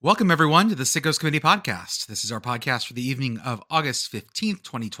Welcome, everyone, to the SICKO's Committee Podcast. This is our podcast for the evening of August 15th,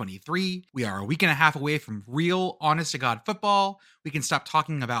 2023. We are a week and a half away from real, honest-to-God football. We can stop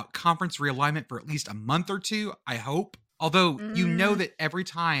talking about conference realignment for at least a month or two, I hope. Although, you know that every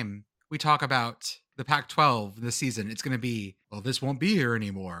time we talk about the Pac-12 this season, it's going to be, well, this won't be here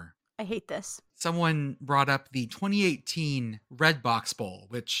anymore. I hate this. Someone brought up the 2018 Red Box Bowl,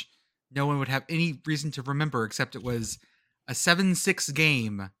 which no one would have any reason to remember except it was a 7-6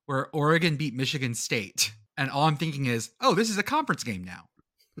 game where Oregon beat Michigan State. And all I'm thinking is, oh, this is a conference game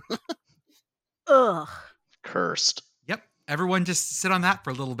now. Ugh. Cursed. Yep. Everyone just sit on that for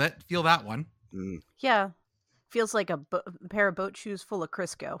a little bit. Feel that one. Yeah. Feels like a pair of boat shoes full of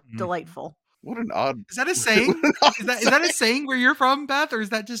Crisco. Delightful. What an odd... Is that a saying? Is that a saying where you're from, Beth? Or is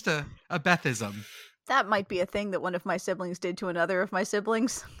that just a Bethism? That might be a thing that one of my siblings did to another of my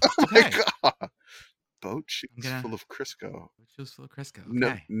siblings. Oh my God. Boat shoes full of Crisco. Boat shoes full of Crisco.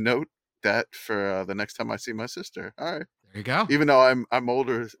 Okay. Note that for the next time I see my sister. All right. There you go. Even though I'm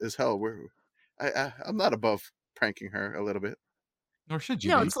older as hell, I'm not above pranking her a little bit. Nor should you.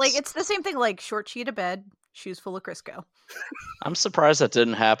 No, it's the same thing like short sheet of bed, shoes full of Crisco. I'm surprised that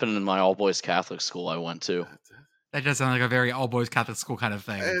didn't happen in my all-boys Catholic school I went to. That does sound like a very all-boys Catholic school kind of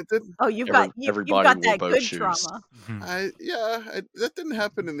thing. Oh, you've got that good shoes. trauma. That didn't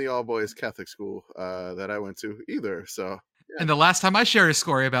happen in the all-boys Catholic school that I went to either. So, yeah. And the last time I shared a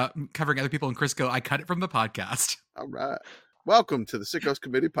story about covering other people in Crisco, I cut it from the podcast. All right. Welcome to the SICKO's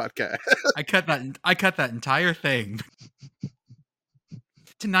Committee Podcast. I cut that entire thing.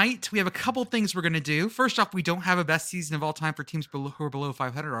 Tonight, we have a couple things we're going to do. First off, we don't have a best season of all time for teams who are below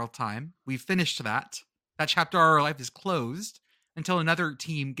 500 all time. We've finished that. That chapter of our life is closed until another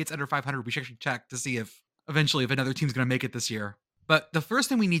team gets under 500. We should actually check to see if another team's going to make it this year. But the first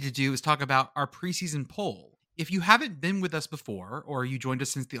thing we need to do is talk about our preseason poll. If you haven't been with us before, or you joined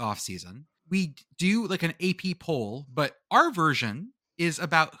us since the off season, we do like an AP poll, but our version is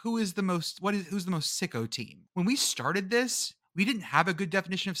about who's the most sicko team. When we started this, we didn't have a good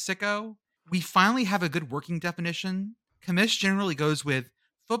definition of sicko. We finally have a good working definition. Commish generally goes with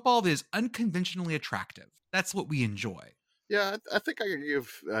football that is unconventionally attractive. That's what we enjoy. Yeah, I think I could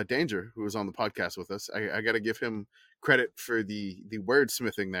give Danger, who was on the podcast with us, I got to give him credit for the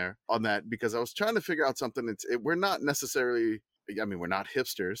wordsmithing there on that, because I was trying to figure out something. We're not necessarily, we're not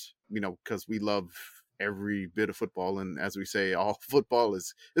hipsters, because we love every bit of football. And as we say, all football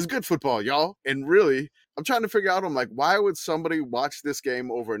is good football, y'all. And really, I'm trying to figure out, I'm like, why would somebody watch this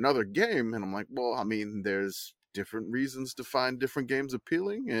game over another game? And I'm like, well, there's different reasons to find different games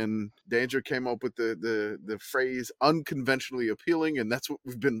appealing, and Danger came up with the phrase unconventionally appealing, and that's what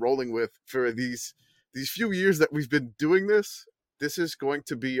we've been rolling with for these few years that we've been doing this. This is going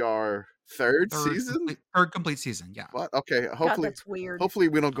to be our third season? Third complete season, yeah. What? Okay, hopefully that's weird. Hopefully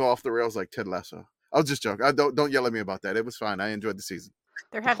we don't go off the rails like Ted Lasso. I was just joking. Don't yell at me about that. It was fine. I enjoyed the season.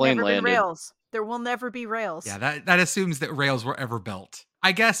 There have never been rails. There will never be rails. Yeah, that assumes that rails were ever built.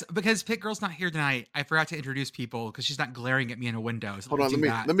 I guess because Pit Girl's not here tonight, I forgot to introduce people because she's not glaring at me in a window. So hold on,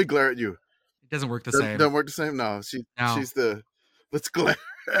 let me glare at you. It doesn't work the same. Doesn't work the same? No, she's the... Let's glare.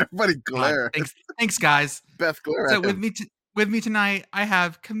 Everybody glare. Thanks, guys. Beth, glare so at him. with me tonight, I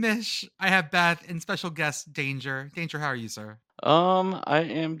have Commish, I have Beth, and special guest Danger. Danger, how are you, sir? I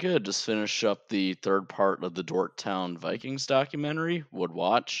am good. Just finished up the third part of the Dorktown Vikings documentary. Would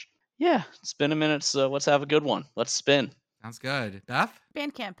watch. Yeah, it's been a minute, so let's have a good one. Let's spin. Sounds good. Beth?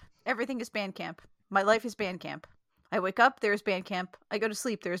 Bandcamp. Everything is Bandcamp. My life is Bandcamp. I wake up, there's Bandcamp. I go to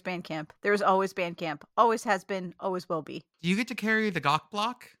sleep, there's Bandcamp. There's always Bandcamp. Always has been, always will be. Do you get to carry the Gawk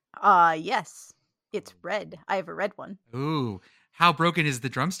block? Yes. It's red. I have a red one. Ooh. How broken is the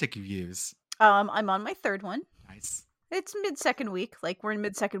drumstick you use? I'm on my third one. Nice. It's mid-second week. Like, we're in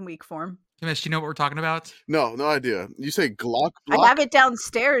mid-second week form. Commish, do you know what we're talking about? No idea. You say Glock block? I have it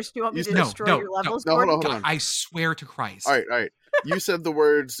downstairs. Do you want me to destroy your levels? No, hold on. I swear to Christ. All right. You said the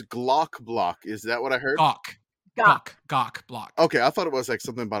words Glock block. Is that what I heard? Gawk block. Okay, I thought it was like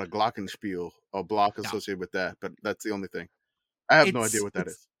something about a glockenspiel, a block associated with that, but that's the only thing. I have no idea what that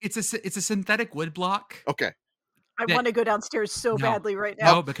is. It's a synthetic wood block. Okay. I want to go downstairs so badly right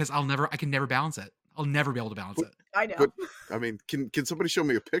now. No, because I can never balance it. I'll never be able to balance it. I know. But, can somebody show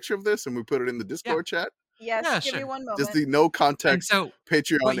me a picture of this and we put it in the Discord chat? Yes, give me one moment. Just the no context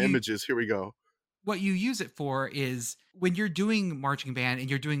Patreon images. Here we go. What you use it for is when you're doing marching band and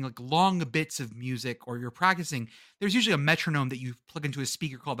you're doing like long bits of music or you're practicing, there's usually a metronome that you plug into a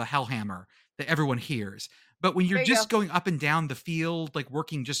speaker called the Hellhammer that everyone hears. But when you're just going up and down the field, like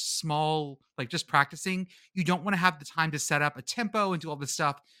working just small, like just practicing, you don't want to have the time to set up a tempo and do all this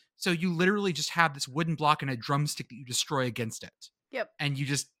stuff. So you literally just have this wooden block and a drumstick that you destroy against it. Yep. and you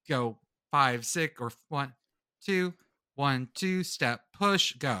just go 5, 6, or 1, 2, 1, 2, step,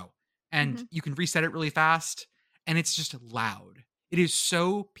 push, go. And Mhm. you can reset it really fast, and it's just loud. It is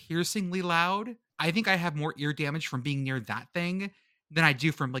so piercingly loud. I think I have more ear damage from being near that thing than I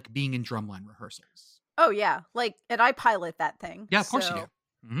do from like being in drumline rehearsals. Oh yeah, like, and I pilot that thing. Yeah, of course you do.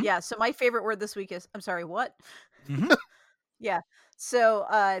 Mhm. Yeah, so my favorite word this week is, I'm sorry, what? Mhm. Yeah. So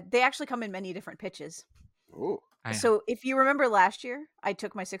they actually come in many different pitches. Oh, So if you remember last year, I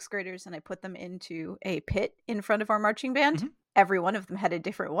took my 6th graders and I put them into a pit in front of our marching band. Mhm. Every one of them had a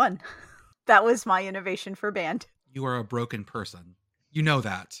different one. That was my innovation for band. You are a broken person. You know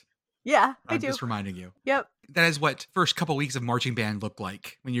that. Yeah, I I'm do. just reminding you. Yep. That is what first couple weeks of marching band look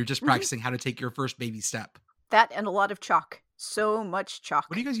like when you're just Mhm. practicing how to take your first baby step. That and a lot of chalk. So much chalk.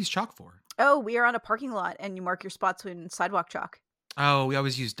 What do you guys use chalk for? Oh, we are on a parking lot and you mark your spots with sidewalk chalk. Oh, we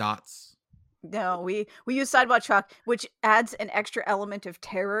always use dots. No, we use sidewalk chalk, which adds an extra element of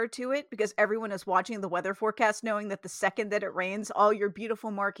terror to it because everyone is watching the weather forecast knowing that the second that it rains, all your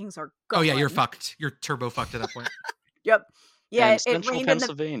beautiful markings are gone. Oh yeah, you're fucked. You're turbo fucked at that point. Yep. Yeah, and it central rained in the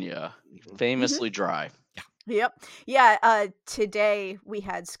Pennsylvania, famously dry. Yep. Yeah, today we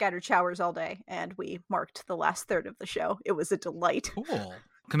had scattered showers all day and we marked the last third of the show. It was a delight. Cool.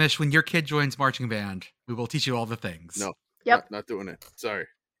 Kamish, when your kid joins marching band, we will teach you all the things. no. Yep. Not doing it. Sorry.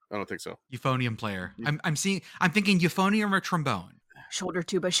 I don't think so. Euphonium player. I'm thinking euphonium or trombone. Shoulder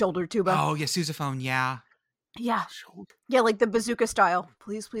tuba, shoulder tuba. Oh yeah, sousaphone, yeah. Yeah. Shoulder. Yeah, like the bazooka style.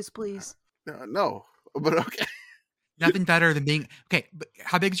 Please, please, please. No, but okay. Nothing better than being okay. But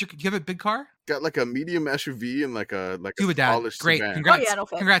how big is your? Do you have a big car? Got like a medium SUV and like a Tuba dad. polished Great. sedan. Congrats. Oh, yeah, it'll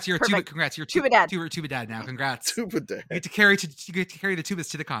fit. Congrats. You're a tuba. Perfect. Congrats. You're Tuba dad. Tuba dad now. Congrats. Tuba dad. You get to carry the tubas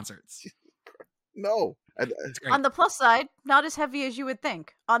to the concerts. No. It's great. On the plus side, not as heavy as you would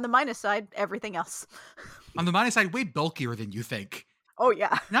think. On the minus side, everything else. On the minus side, way bulkier than you think. Oh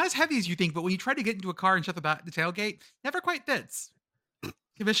yeah. Not as heavy as you think, but when you try to get into a car and shut the tailgate, never quite fits.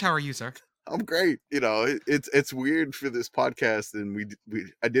 Kamish, how are you, sir? I'm great. You know, it's weird for this podcast, and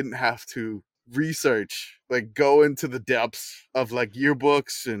I didn't have to research, like go into the depths of like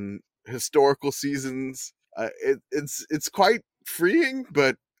yearbooks and historical seasons. It's quite freeing,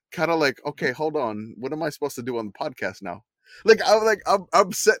 but kind of like, okay, hold on, what am I supposed to do on the podcast now?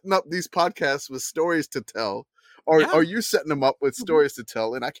 I'm setting up these podcasts with stories to tell, or Yeah. are you setting them up with stories to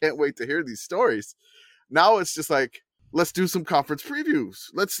tell? And I can't wait to hear these stories. Now it's just like, let's do some conference previews.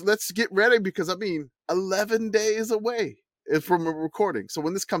 Let's get ready because 11 days away from a recording. So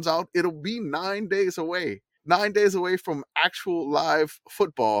when this comes out, it'll be 9 days away. 9 days away from actual live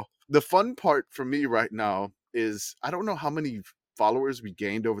football. The fun part for me right now is I don't know how many followers we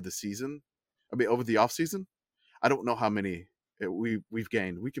gained over the season. Over the off season. I don't know how many we've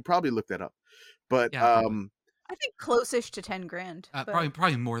gained. We could probably look that up. But Yeah, probably. I think close-ish to 10 grand. but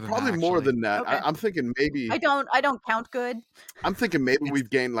Probably more than probably that. more actually. than that. Okay. I'm thinking maybe I don't count good. I'm thinking maybe we've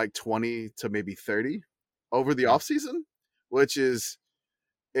gained like 20 to maybe 30 over the off season, which is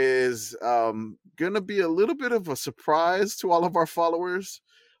gonna be a little bit of a surprise to all of our followers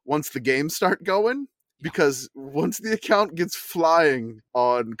once the games start going. Because once the account gets flying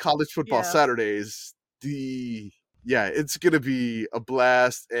on college football Saturdays, it's gonna be a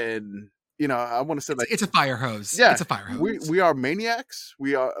blast. And I want to say It's a fire hose. Yeah, It's a fire hose. we are maniacs.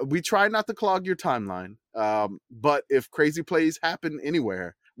 We try not to clog your timeline. But if crazy plays happen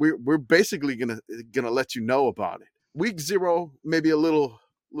anywhere, we're basically gonna let you know about it. Week 0, maybe a little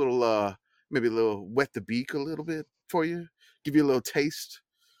wet the beak a little bit for you, give you a little taste,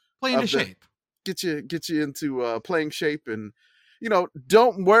 Play into shape. get you into playing shape. And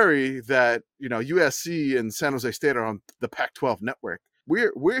don't worry that USC and San Jose State are on the Pac-12 network.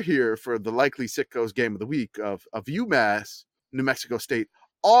 We're here for the likely SICKO's game of the week of UMass, New Mexico State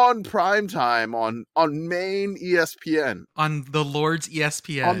on primetime on main ESPN. On the Lord's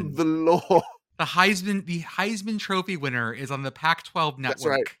ESPN. On the Lord. The Heisman Trophy winner is on the Pac-12 network. That's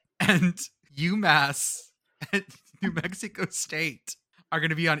right. And UMass and New Mexico State are going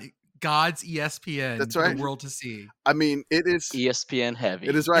to be on God's ESPN. That's for right. the world to see. It is ESPN heavy.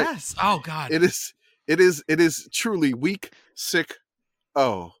 It is right. Yes. Oh God. It is truly week sick.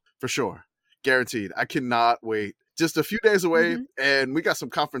 Oh, for sure. Guaranteed. I cannot wait. Just a few days away, and we got some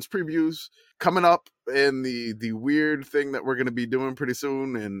conference previews coming up and the weird thing that we're going to be doing pretty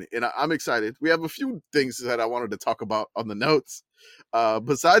soon. And I'm excited. We have a few things that I wanted to talk about on the notes.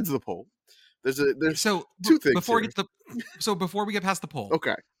 Besides the poll, there's two things before here. before we get past the poll.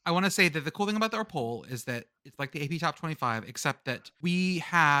 Okay. I want to say that the cool thing about our poll is that it's like the AP Top 25, except that we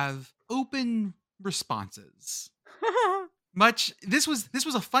have open responses. This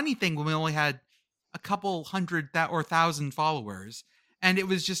was a funny thing when we only had a couple hundred or thousand followers. And it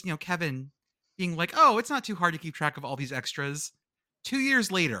was just, Kevin being like, oh, it's not too hard to keep track of all these extras. 2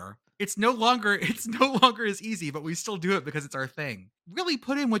 years later, it's no longer as easy, but we still do it because it's our thing. Really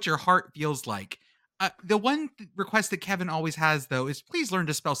put in what your heart feels like. The one request that Kevin always has, though, is please learn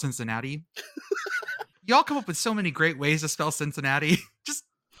to spell Cincinnati. Y'all come up with so many great ways to spell Cincinnati. just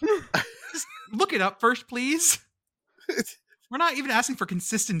look it up first, please. We're not even asking for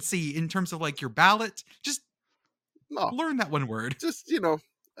consistency in terms of like your ballot. Just learn that one word. Just,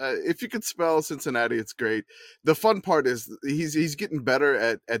 if you could spell Cincinnati, it's great. The fun part is he's getting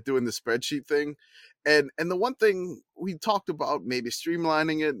better at doing the spreadsheet thing. And the one thing we talked about, maybe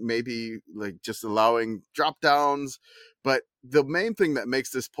streamlining it, maybe like just allowing drop downs. But the main thing that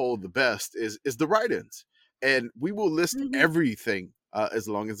makes this poll the best is the write-ins. And we will list everything as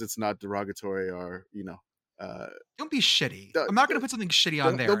long as it's not derogatory or, don't be shitty. I'm not going to put something shitty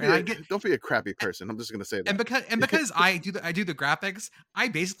on there. Don't be a crappy person. I'm just going to say that. And because I do the graphics, I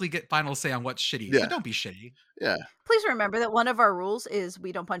basically get final say on what's shitty. Yeah. So don't be shitty. Yeah. Please remember that one of our rules is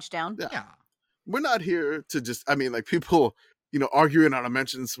we don't punch down. Yeah. We're not here to just, people, arguing on our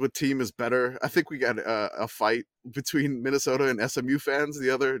mentions what team is better. I think we got a fight between Minnesota and SMU fans the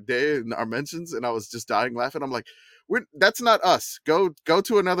other day in our mentions, and I was just dying laughing. I'm like, that's not us. Go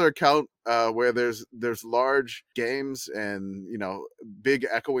to another account where there's large games and big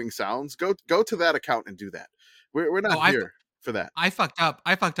echoing sounds. Go to that account and do that. We're not here for that. I fucked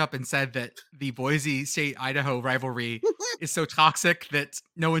up and said that the Boise State Idaho rivalry is so toxic that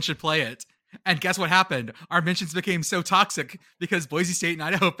no one should play it. And guess what happened? Our mentions became so toxic because Boise State and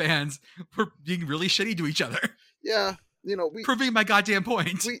Idaho fans were being really shitty to each other. Yeah, proving my goddamn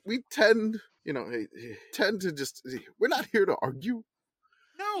point. We tend to just, we're not here to argue.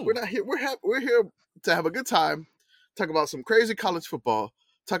 No, we're not here. We're here to have a good time, talk about some crazy college football,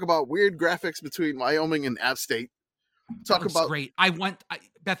 talk about weird graphics between Wyoming and App State. Talk about great.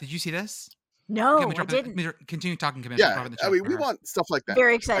 Beth, did you see this? No, I didn't. Continue talking, Commissioner. Yeah, we want stuff like that.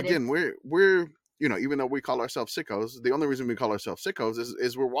 Very excited. Again, we're even though we call ourselves sickos, the only reason we call ourselves sickos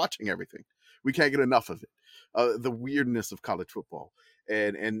is we're watching everything. We can't get enough of it. The weirdness of college football.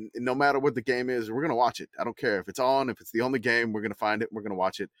 And no matter what the game is, we're going to watch it. I don't care if it's on, if it's the only game, we're going to find it, we're going to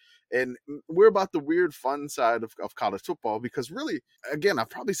watch it. And we're about the weird, fun side of college football because really, again, I've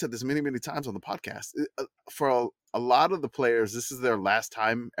probably said this many, many times on the podcast. For a lot of the players, this is their last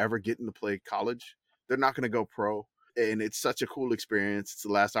time ever getting to play college. They're not going to go pro. And it's such a cool experience. It's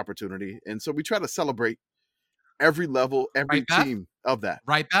the last opportunity. And so we try to celebrate every level, every team of that.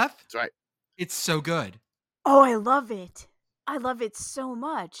 Right, Beth? That's right. It's so good. Oh, I love it. I love it so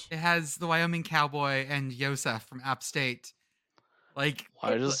much. It has the Wyoming Cowboy and Yosef from App State. Like,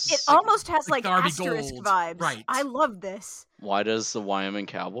 it almost has like asterisk Gold vibes. Right. I love this. Why does the Wyoming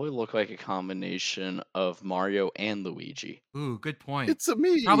Cowboy look like a combination of Mario and Luigi? Ooh, good point. It's a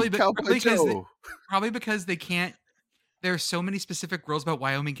me, Cowboy Joe. Probably because they can't. There are so many specific rules about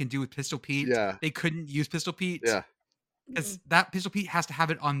Wyoming can do with Pistol Pete. Yeah. They couldn't use Pistol Pete. Yeah. Because that Pistol Pete has to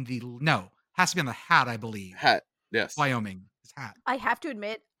have it on has to be on the hat, I believe. Hat, yes. Wyoming. Hat. I have to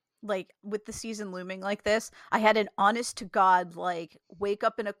admit, like, with the season looming like this, I had an honest to God, like, wake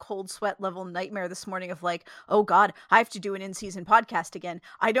up in a cold sweat level nightmare this morning of like, oh God, I have to do an in-season podcast again.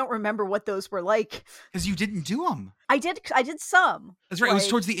 I don't remember what those were like. Because you didn't do them. I did some. That's right. It was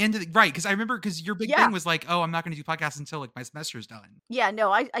towards the end of right. Because I remember your big thing was like, oh, I'm not going to do podcasts until like my semester's done. Yeah, no,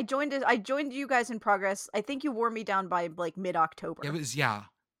 I joined you guys in progress. I think you wore me down by like mid-October. It was, I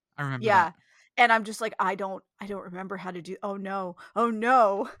remember that. And I'm just like, I don't remember how to do. Oh no.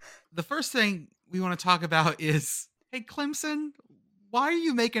 The first thing we want to talk about is, hey, Clemson, why are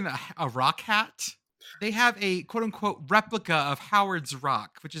you making a rock hat? They have a quote unquote replica of Howard's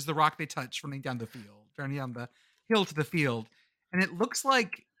Rock, which is the rock they touch running down the hill to the field. And it looks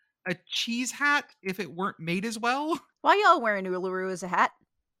like a cheese hat if it weren't made as well. Why y'all wearing Uluru as a hat?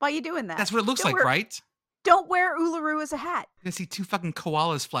 Why are you doing that? That's what it looks like, right? Don't wear Uluru as a hat. I see 2 fucking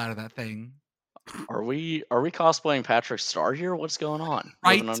koalas fly out of that thing. Are we cosplaying Patrick Star here? What's going on?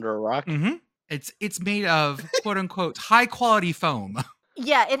 Right. Living under a rock? Mm-hmm. It's made of quote unquote high quality foam.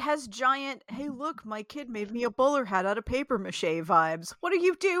 Yeah, it has giant, hey look, my kid made me a bowler hat out of paper mache vibes. What are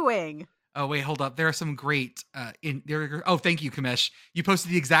you doing? Oh wait, hold up. There are some great oh, thank you, Kamesh. You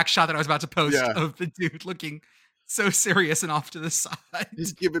posted the exact shot that I was about to post of the dude looking so serious and off to the side.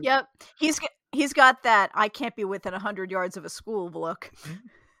 Yep. He's got that I can't be within 100 yards of a school look.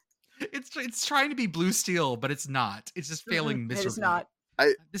 It's trying to be blue steel, but it's not. It's just failing miserably. It is not.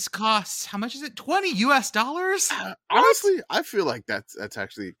 This costs, how much is it? $20? Honestly, I feel like that's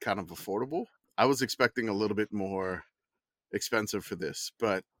actually kind of affordable. I was expecting a little bit more expensive for this,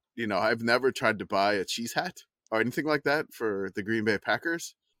 but I've never tried to buy a cheese hat or anything like that for the Green Bay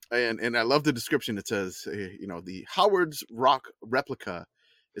Packers. And I love the description. It says, the Howard's Rock replica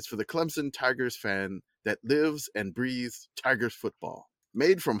is for the Clemson Tigers fan that lives and breathes Tigers football.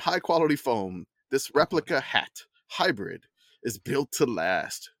 Made from high quality foam, this replica hat hybrid is built to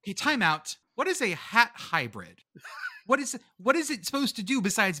last. Okay, time out. What is a hat hybrid? What is it supposed to do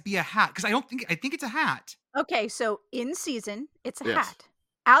besides be a hat? Because I think it's a hat. Okay, so in season, it's a Yes. hat.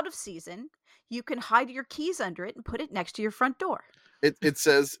 Out of season, you can hide your keys under it and put it next to your front door. It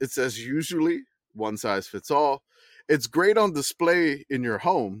says usually one size fits all. It's great on display in your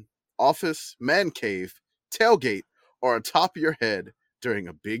home, office, man cave, tailgate, or atop your head during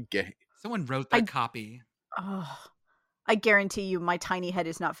a big game. Someone wrote that copy. Oh, I guarantee you my tiny head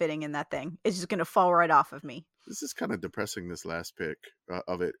is not fitting in that thing. It's just going to fall right off of me. This is kind of depressing, this last pic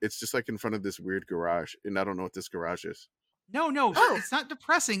of it. It's just like in front of this weird garage, and I don't know what this garage is. No, Oh. it's not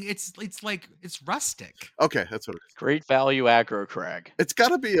depressing. It's like it's rustic. Okay, that's what it is. Great value aggro crag. It's got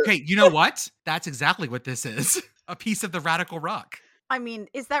to be a... Okay, you know what? That's exactly what this is. A piece of the radical rock. I mean,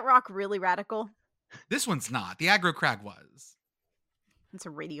 is that rock really radical? This one's not. The aggro crag was. It's a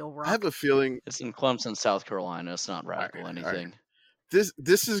radio rock. I have a feeling It's in Clemson, South Carolina. It's not radical All right. anything.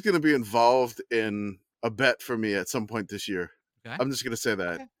 this is going to be involved in a bet for me at some point this year. Okay. I'm just going to say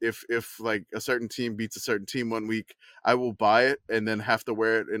that. Okay. If like a certain team beats a certain team one week, I will buy it and then have to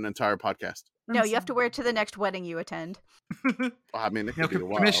wear it an entire podcast. No, you have to wear it to the next wedding you attend. I mean, it No, could be a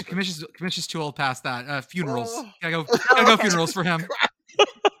while. but- commission's too old past that. Funerals. Oh. Gotta Oh, go okay. funerals for him.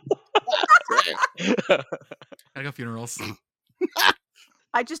 Gotta go funerals.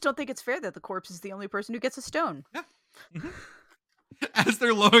 I just don't think it's fair that the corpse is the only person who gets a stone. As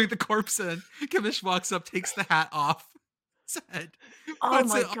they're lowering the corpse in, Kamish walks up, takes the hat off his head, Oh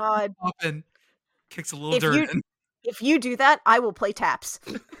puts my it god. up and kicks a little If dirt you- in. If you do that, I will play taps.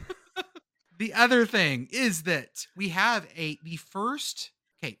 The other thing is that we have the first.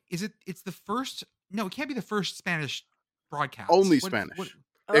 Okay, it's the first. No, it can't be the first Spanish broadcast. Only Spanish.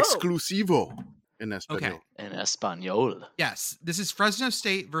 Oh. Exclusivo in Espanol. Okay. In Espanol. Yes, this is Fresno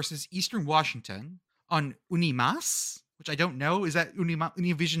State versus Eastern Washington on Unimas, which I don't know. Is that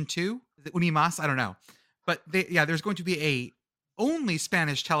Univision 2? Is it Unimas? I don't know. But there's going to be a only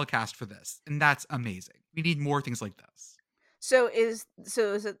Spanish telecast for this, and that's amazing. We need more things like this. So is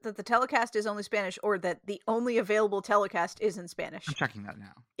it that the telecast is only Spanish, or that the only available telecast is in Spanish? I'm checking that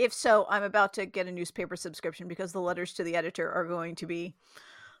now. If so, I'm about to get a newspaper subscription because the letters to the editor are going to be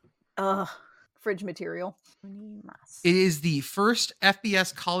fridge material. It is the first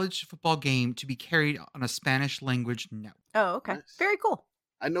FBS college football game to be carried on a Spanish language network. Oh, okay. Nice. Very cool.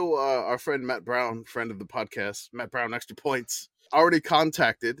 I know our friend Matt Brown, friend of the podcast, Matt Brown Extra Points, already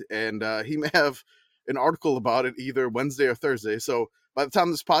contacted, and he may have an article about it either Wednesday or Thursday. So by the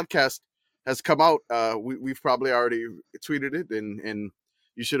time this podcast has come out, we've probably already tweeted it, and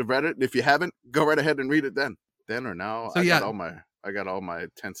you should have read it. If you haven't, go right ahead and read it then or now. So, I yeah. got all my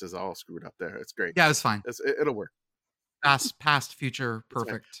tenses all screwed up there. It's great. Yeah, it was fine. It'll work. Past, future, It's fine.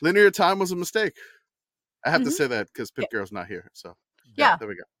 perfect. Linear time was a mistake. I have to Mhm. say that because Pit Girl's not here. So Yeah. there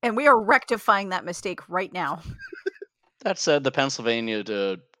we go. And we are rectifying that mistake right now. That said, the Pennsylvania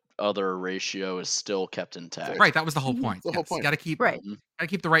to other ratio is still kept intact. Right, that was the whole Mhm. point. The whole point. Got to keep Right. Gotta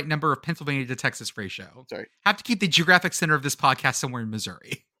keep the right number of Pennsylvania to Texas ratio. Sorry. Have to keep the geographic center of this podcast somewhere in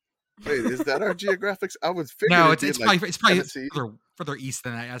Missouri. Wait, is that our geographics? I was figuring No, it'd it's be like probably Tennessee. further east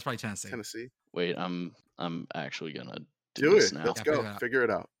than that. That's probably Tennessee. Tennessee. Wait, I'm actually gonna Do this it. now. Let's Yeah, go. figure it out. Figure it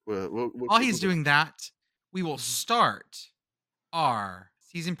out. We'll While he's do doing that, we will start our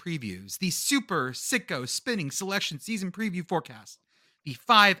season previews. The Super Sicko Spinning Selection Season Preview Forecast. The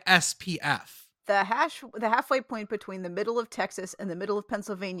 5 SPF. The halfway point between the middle of Texas and the middle of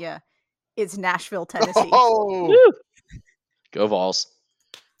Pennsylvania is Nashville, Tennessee. Oh, Woo! Go Vols.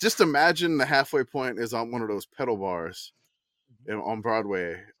 just imagine the halfway point is on one of those pedal bars on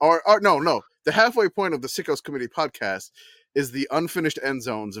Broadway. Or no. The halfway point of the Sickos Committee podcast is the unfinished end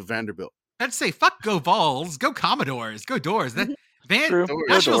zones of Vanderbilt. I'd say fuck go Vols, go Commodores, go Doors. That True. Go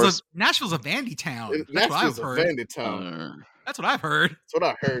Nashville's a Vandy town. That's what Nashville's I've a heard. Vandy town. That's what I've heard. That's what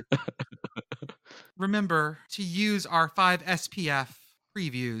I heard. Remember to use our 5 SPF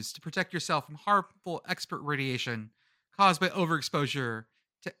previews to protect yourself from harmful expert radiation caused by overexposure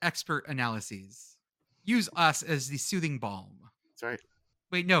to expert analyses. Use us as the soothing balm. That's right.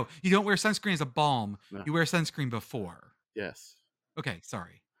 Wait, no, you don't wear sunscreen as a balm. No. You wear sunscreen before. Yes. Okay,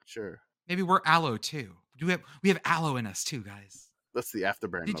 sorry. Sure. Maybe we're aloe too. We have aloe in us too, guys. That's the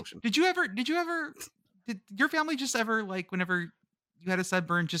afterburn motion. Did your family just ever, like, whenever you had a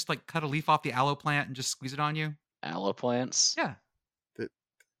sunburn, just like cut a leaf off the aloe plant and just squeeze it on you? Aloe plants. Yeah.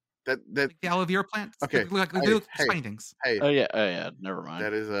 That Like the aloe vera plants. Okay, They look hey, like hey. spiny things. hey, Oh yeah. Never mind.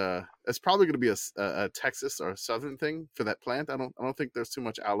 that is that's probably going to be a Texas or a Southern thing for that plant. I don't think there's too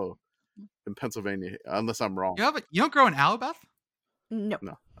much aloe in Pennsylvania, unless I'm wrong. You don't grow an aloe, Beth? No.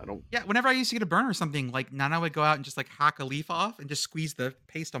 No, I don't. Yeah, whenever I used to get a burn or something, like Nana would go out and just like hack a leaf off and just squeeze the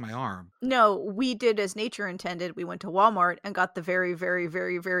paste on my arm. No, we did as nature intended. We went to Walmart and got the very, very,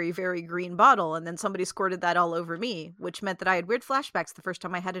 very, very, very green bottle, and then somebody squirted that all over me, which meant that I had weird flashbacks the first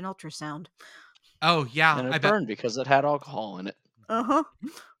time I had an ultrasound. Oh yeah, And I it bet. burned because it had alcohol in it. Uh-huh.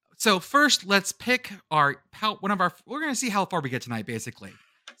 So first, let's pick we're gonna see how far we get tonight, basically.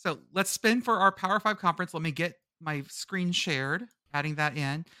 So let's spin for our Power 5 conference. Let me get my screen shared, adding that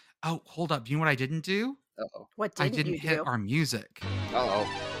in. Oh, hold up. You know what I didn't do? Uh-oh. What I didn't didn't you hit do? our music. Uh-oh.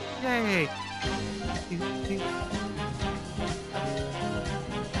 Yay!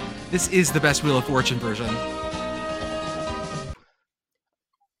 This is the best Wheel of Fortune version.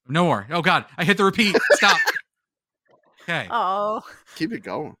 No more. Oh God, I hit the repeat. Stop. Okay. Oh. Keep it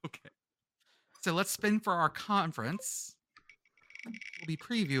going. Okay. So let's spin for our conference. We'll be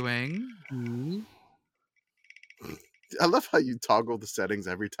previewing. I love how you toggle the settings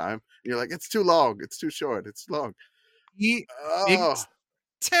every time. You're like, it's too long. It's too short. It's long. Big Oh,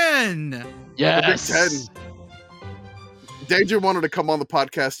 10. Yes. The Big Ten. Danger wanted to come on the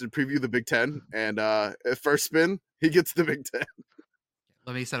podcast and preview the Big Ten, and at first spin, he gets the Big Ten.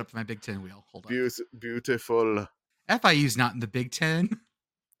 Let me set up my Big 10 wheel. Hold on. Beautiful. FIU's not in the Big 10.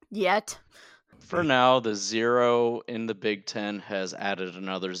 Yet. For now, the 0 in the Big Ten has added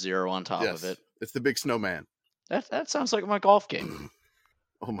another 0 on top of it. It's the Big Snowman. That sounds like my golf game.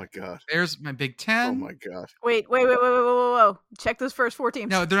 Oh my God. There's my Big 10. Oh my God. Wait. Whoa. Check those first 4 teams.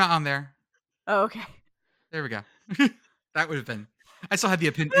 No, they're not on there. Oh, okay. There we go. That would have been. I still had the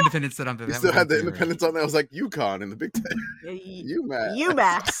independence set on there. You That still would had the have been independence on there. I was like, UConn in the Big Ten. UMass.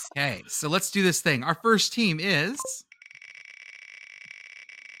 UMass. Okay, so let's do this thing. Our first team is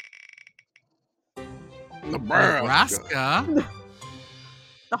Nebraska.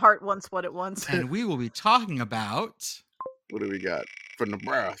 The heart wants what it wants. And we will be talking about What do we got for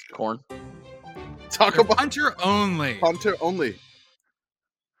Nebraska? Corn. Talk their about punter only. punter only.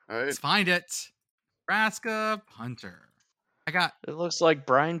 All right. Let's find it. Nebraska punter. It looks like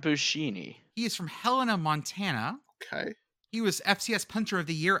Brian Buschini. He is from Helena, Montana. Okay. He was FCS punter of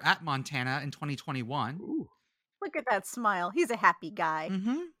the year at Montana in 2021. Ooh. Look at that smile. He's a happy guy.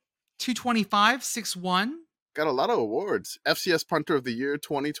 225, 6'1". Got a lot of awards. FCS Punter of the Year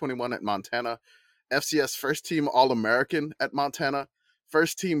 2021 at Montana. FCS First Team All-American at Montana.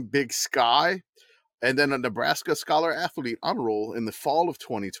 First Team Big Sky. And then a Nebraska Scholar Athlete honor roll in the fall of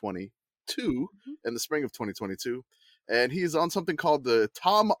 2022 and the spring of 2022. And he's on something called the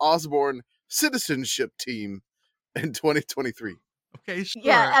Tom Osborne Citizenship Team in 2023. Okay, sure.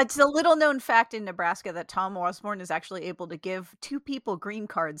 Yeah, it's a little known fact in Nebraska that Tom Osborne is actually able to give 2 people green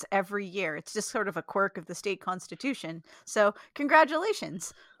cards every year. It's just sort of a quirk of the state constitution. So,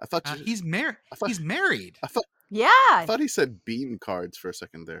 congratulations. I thought He's married. He's married. Yeah. I thought he said bean cards for a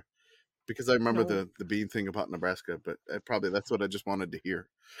second there. Because I remember No. the bean thing about Nebraska, but probably that's what I just wanted to hear.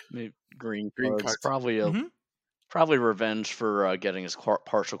 Maybe green Green cards. cards. Probably revenge for getting his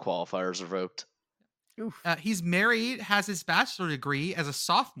partial qualifiers revoked. Oof. He's married, has his bachelor degree as a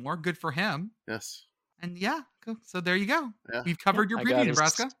sophomore. Good for him. Yes. And yeah, cool. So there you go. Yeah. We've covered your I preview, got his-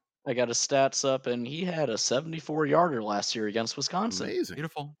 Nebraska. I got his stats up, and he had a 74-yarder last year against Wisconsin. Amazing.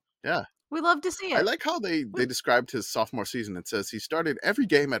 Beautiful. Yeah. We love to see it. I like how they described his sophomore season. It says he started every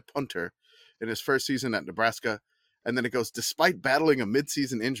game at punter in his first season at Nebraska. And then it goes, despite battling a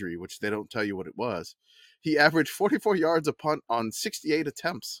midseason injury, which they don't tell you what it was, he averaged 44 yards a punt on 68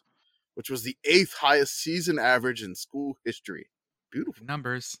 attempts, which was the 8th highest season average in school history. Beautiful.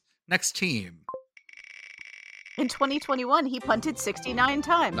 Numbers. Next team. In 2021, he punted 69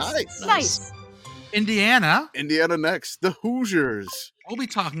 times. Nice. Indiana. Indiana next. The Hoosiers. We'll be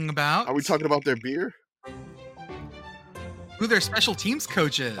talking about Are we talking about their beer? who their special teams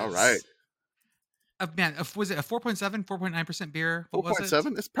coach is. All right. Was it a 4.7, 4.9% beer? What was it?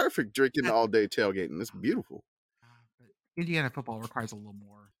 4.7? It's perfect drinking all day tailgating. It's beautiful. But Indiana football requires a little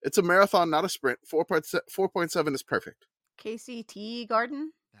more. It's a marathon, not a sprint. 4.7 is perfect. KCT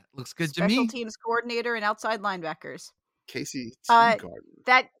Garden. That looks good to Special me. teams coordinator and outside linebackers. Casey T. Uh, Garden.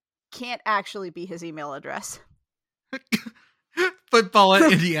 That can't actually be his email address. Football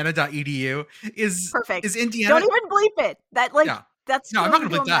at indiana.edu is Perfect. Is Indiana. Don't even bleep it. That Yeah. that's No, I'm not going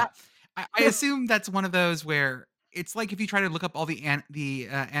to doing bleep that. I assume that's one of those where it's like if you try to look up all the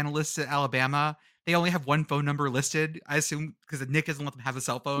analysts at Alabama, they only have one phone number listed. I assume because Nick doesn't let them have a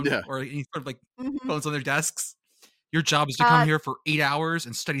cell phone Yeah. or any sort of like Mhm. phones on their desks. Your job is to come here for 8 hours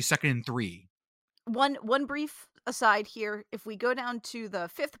and study second and 3. One brief aside here. If we go down to the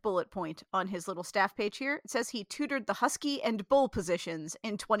 5th bullet point on his little staff page here, it says he tutored the Husky and Bull positions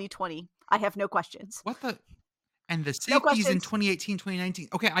in 2020. I have no questions. What the? And the No safeties in questions. 2018, 2019.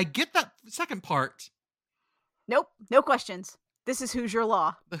 Okay, I get that second part. Nope, no questions. This is Hoosier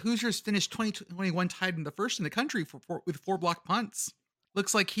law. The Hoosiers finished 2021 tied in the first in the country with 4 block punts.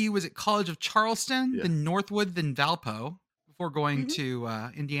 Looks like he was at College of Charleston, then Northwood, then Valpo, before going to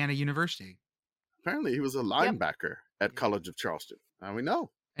Indiana University. Apparently, he was a linebacker at College of Charleston. Now we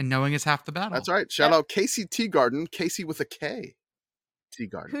know. And knowing is half the battle. That's right. Shout out Casey Teagarden. Casey with a K.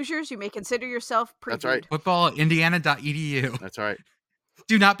 Teagarden. Hoosiers, you may consider yourself previewed. That's right. Football at indiana.edu. That's right.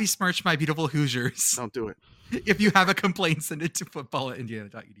 Do not besmirch my beautiful Hoosiers. Don't do it. If you have a complaint, send it to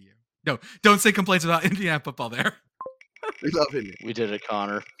football@indiana.edu. No, don't say complaints about Indiana football there. We love Indiana. We did it,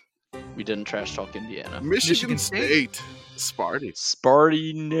 Connor. We didn't trash talk Indiana. Michigan State. Sparty.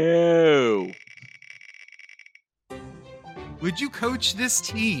 Sparty, no. Would you coach this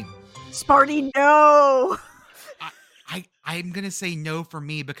team? Sparty, no! I'm going to say no for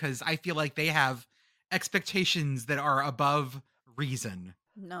me because I feel like they have expectations that are above reason.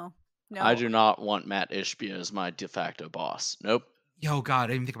 No. I do not want Matt Ishbia as my de facto boss. Nope. Yo, God, I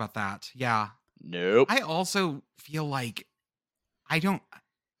didn't even think about that. Yeah. Nope. I also feel like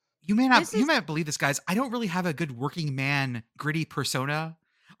you may not believe this, guys. I don't really have a good working man gritty persona.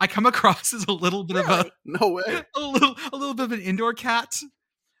 I come across as a little bit of no way. a little bit of an indoor cat.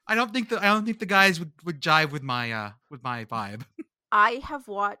 I don't think the guys would jive with my vibe. I have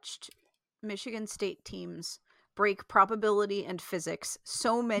watched Michigan State teams break probability and physics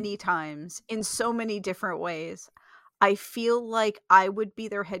so many times in so many different ways. I feel like I would be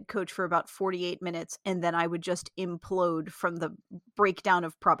their head coach for about 48 minutes and then I would just implode from the breakdown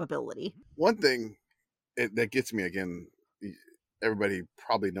of probability. One thing that gets me, again, everybody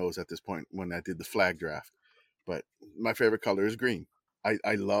probably knows at this point when I did the flag draft, but my favorite color is green.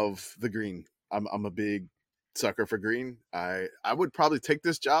 I love the green. I'm a big sucker for green. I would probably take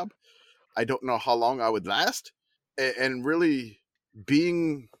this job. I don't know how long I would last. And really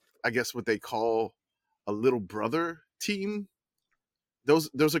being, I guess, what they call a little brother team. Those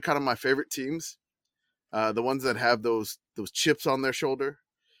are kind of my favorite teams. The ones that have those chips on their shoulder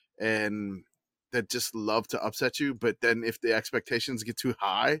and that just love to upset you. But then if the expectations get too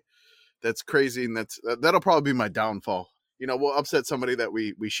high, that's crazy. And that'll probably be my downfall. You know, we'll upset somebody that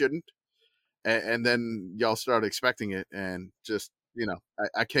we shouldn't. And then y'all start expecting it. And just, you know,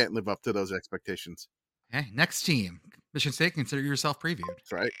 I can't live up to those expectations. Okay, next team. Michigan State, consider yourself previewed.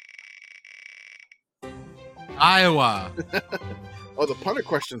 That's right. Iowa. Oh, the punter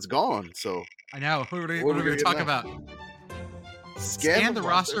question's gone. So I know. What are we going to talk about? Scan the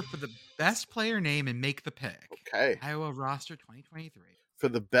roster for the best player name and make the pick. Okay. Iowa roster 2023. For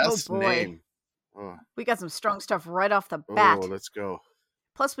the best name. Oh. We got some strong stuff right off the bat. Oh, let's go.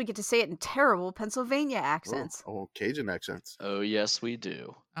 Plus, we get to say it in terrible Pennsylvania accents. Oh, Cajun accents. Oh, yes, we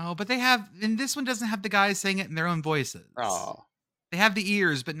do. Oh, but and this one doesn't have the guys saying it in their own voices. Oh. They have the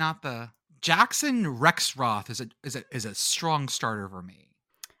ears, but not the... Jackson Rexroth is a strong starter for me.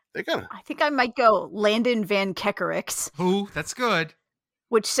 I think I might go Landon Van Kekerix. Ooh, that's good.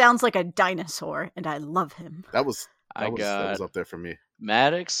 Which sounds like a dinosaur, and I love him. That was up there for me.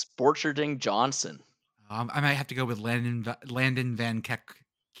 Maddox Borcherding Johnson. I might have to go with Landon Van Kekerix.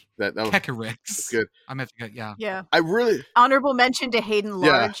 That's good. I'm gonna have to go. Yeah. I really honorable mention to Hayden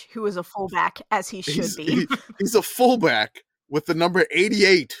Large, who is a fullback as he should be. He's a fullback with the number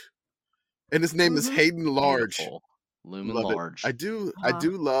 88, and his name is Hayden Large. Beautiful. Lumen Large. I do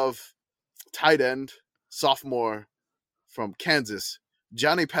love tight end sophomore from Kansas,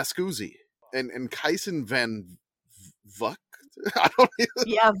 Johnny Pascuzzi, and Kyson Van Vuck. I don't even...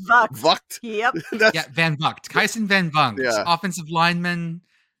 Yeah, Vucked. Vucked. Yep. Van Vucked. Kyson Van Vucked. Yeah. Offensive lineman,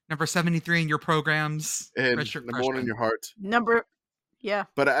 number 73 in your programs. And number 1 in your heart. Yeah.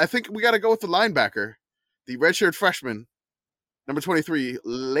 But I think we got to go with the linebacker, the redshirt freshman, number 23,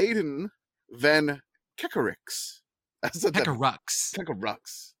 Layden Van Kekerix.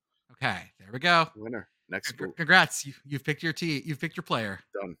 Kekerux. Okay, there we go. Winner. Next group. Congrats. You've picked your team. You've picked your player.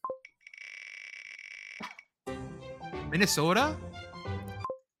 Done. Minnesota?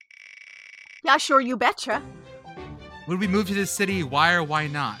 Yeah, sure, you betcha. Would we move to this city? Why or why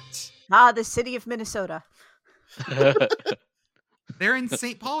not? The city of Minnesota. They're in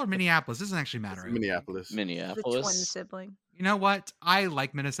St. Paul or Minneapolis? Doesn't actually matter. Minneapolis. The twin sibling. You know what? I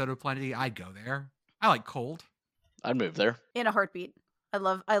like Minnesota plenty. I'd go there. I like cold. I'd move there. In a heartbeat. I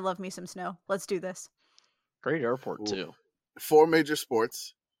love me some snow. Let's do this. Great airport too. 4 major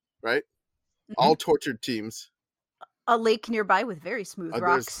sports, right? All tortured teams. a lake nearby with very smooth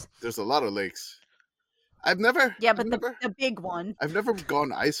rocks. There's a lot of lakes. I've never The big one. I've never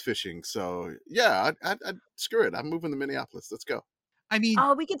gone ice fishing, so yeah, I'd screw it. I'm moving to Minneapolis. Let's go. I mean,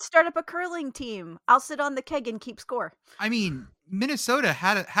 Oh, we could start up a curling team. I'll sit on the keg and keep score. Minnesota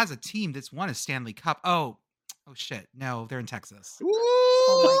has a team that's won a Stanley Cup. Oh shit. No, they're in Texas. Ooh,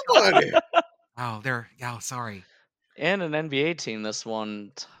 Oh my buddy. Oh, sorry. And an NBA team that's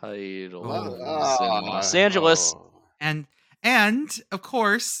won titles Oh. in Los Angeles. And of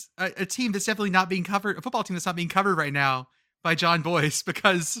course, a team that's definitely not being covered, a football team that's not being covered right now by John Boyce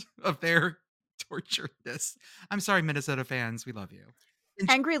because of their torturedness. I'm sorry, Minnesota fans. We love you.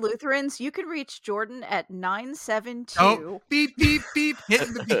 Angry Lutherans, you can reach Jordan at 972. Oh, beep, beep, beep.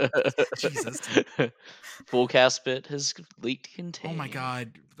 Hitting the beep. Jesus. Full cast bit has leaked contain. Oh my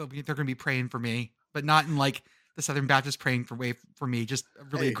God. They're going to be praying for me, but not in like the Southern Baptist praying for me, just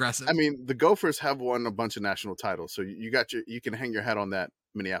really aggressive. I mean, the Gophers have won a bunch of national titles, so you can hang your hat on that,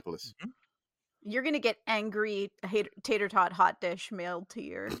 Minneapolis. Mhm. You're going to get angry tater tot hot dish mailed to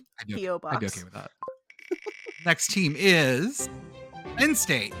your P.O. box. I'd be okay with that. Next team is Penn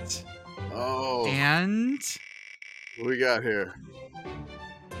State. Oh. And what we got here?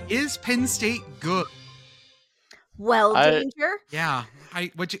 Is Penn State good? Well, Danger? Yeah.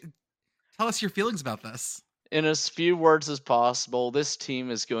 Tell us your feelings about this. In as few words as possible, this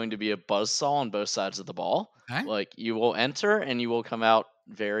team is going to be a buzzsaw on both sides of the ball. Okay. Like, you will enter and you will come out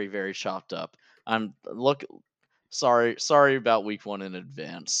very, very chopped up. Sorry about week 1 in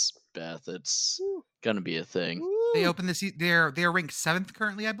advance, Beth. It's gonna be a thing. They open the season. They're ranked 7th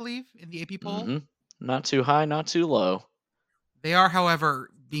currently, I believe, in the AP poll. Mm-hmm. Not too high, not too low. They are,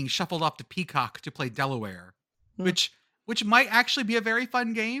 however, being shuffled off to Peacock to play Delaware, which might actually be a very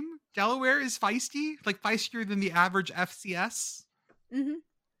fun game. Delaware is feisty, like feistier than the average FCS. Mm-hmm.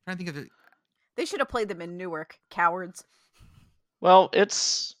 Trying to think of it. They should have played them in Newark, cowards. Well,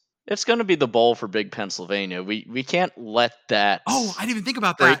 it's going to be the bowl for Big Pennsylvania. We can't let that. Oh, I didn't even think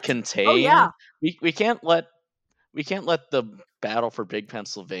about break that. contain. Oh yeah. We can't let the battle for Big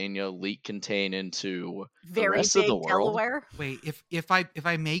Pennsylvania leak contain into the Very rest big of the world. Delaware. Wait, if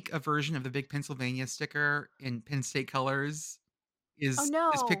I make a version of the Big Pennsylvania sticker in Penn State colors, is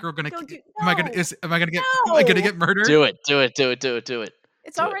Pick Girl gonna? Am I gonna get murdered? Do it.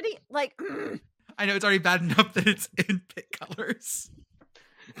 It's already like. I know it's already bad enough that it's in Pitt colors.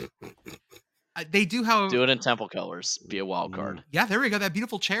 They do, however. Do it in Temple colors. Be a wild card. Yeah, there we go. That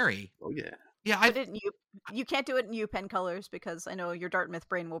beautiful cherry. Oh yeah. Yeah, you can't do it in UPenn colors because I know your Dartmouth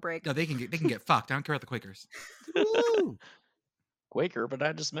brain will break. No, they can get fucked. I don't care about the Quakers. Quaker, but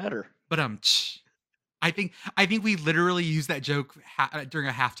I just met her. But I think we literally used that joke during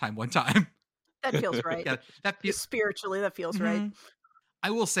a halftime one time. That feels right. Yeah, spiritually, that feels right.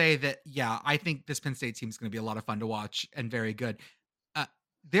 I will say that, yeah, I think this Penn State team is going to be a lot of fun to watch and very good.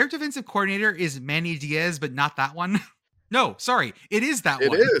 Their defensive coordinator is Manny Diaz, but not that one. No, sorry, it is that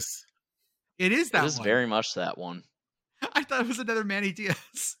one. It is that one. It is very much that one. I thought it was another Manny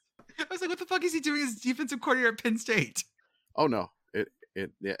Diaz. I was like, what the fuck is he doing as defensive coordinator at Penn State? Oh no, it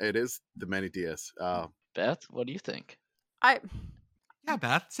is the Manny Diaz. Beth, what do you think? Yeah,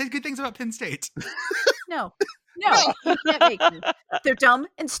 Beth, say good things about Penn State. No, you can't make me. They're dumb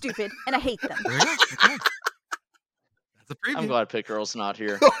and stupid, and I hate them. There you go. Okay. That's a preview. I'm glad Pick Girl's not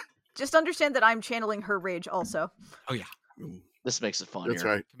here. Just understand that I'm channeling her rage also. Oh yeah. This makes it fun. That's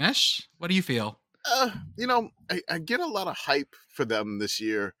right. Kamesh, what do you feel? I get a lot of hype for them this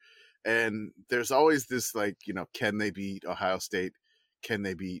year, and there's always this can they beat Ohio State? Can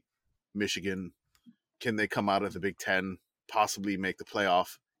they beat Michigan? Can they come out of the Big Ten, possibly make the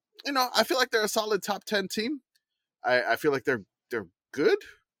playoff? I feel like they're a solid top 10 team. I feel like they're good.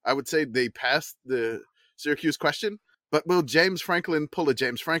 I would say they passed the Syracuse question, but will James Franklin pull a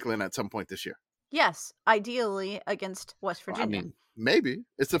James Franklin at some point this year? Yes, ideally against West Virginia. I mean, maybe.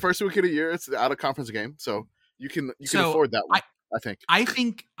 It's the first week of the year. It's the out of conference game, so you can afford that one. I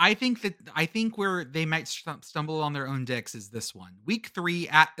think where they might stumble on their own dicks is this one. Week 3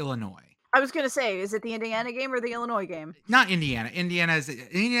 at Illinois. I was going to say, is it the Indiana game or the Illinois game? Not Indiana. Indiana's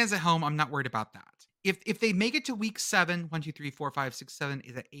at home. I'm not worried about that. If they make it to week 7, 1, 2, 3, 4, 5, 6, 7,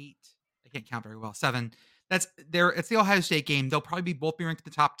 is it 8? I can't count very well. 7. It's the Ohio State game. They'll probably both be ranked in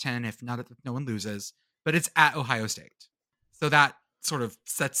the top 10 if no one loses. But it's at Ohio State, so that sort of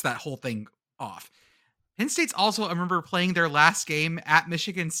sets that whole thing off. Penn State's also, I remember playing their last game at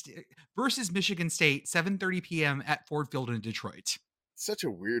Michigan versus Michigan State, 7:30 p.m. at Ford Field in Detroit. Such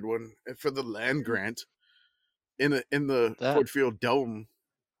a weird one for the land grant in the Ford Field Dome.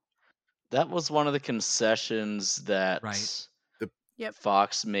 That was one of the concessions that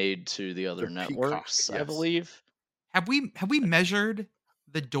Fox made to the other networks, Peacock, yes. I believe. Have we measured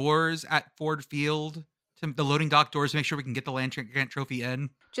the doors at Ford Field, to the loading dock doors, to make sure we can get the Land Grant Trophy in?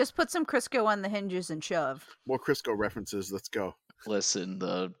 Just put some Crisco on the hinges and shove. More Crisco references. Let's go. Listen,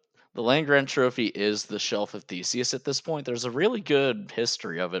 the Land Grant Trophy is the Shelf of Theseus at this point. There's a really good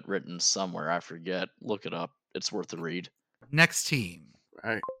history of it written somewhere. I forget. Look it up. It's worth a read. Next team,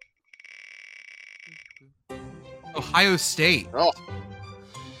 Right. Ohio State. Oh.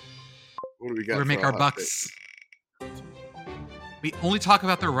 What do we got? We're gonna make for our Ohio bucks. State? We only talk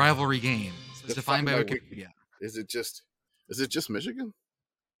about their rivalry games, as defined by Wikipedia. Is it just Michigan?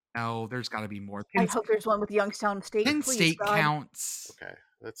 No, there's got to be more. I hope there's one with Youngstown State. Penn please, State God. counts. Okay,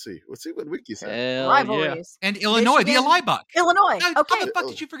 let's see what Wiki said. Hell yeah. Rivalries. And Illinois, the Michigan. Eli Buck. Illinois. How Okay. the fuck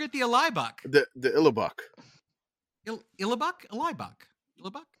did you forget the Eli Buck? The Illabuck. Illabuck? Eli Buck?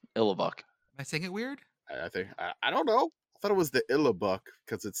 Illabuck? Illabuck. Am I saying it weird? I think I don't know. I thought it was the Illabuck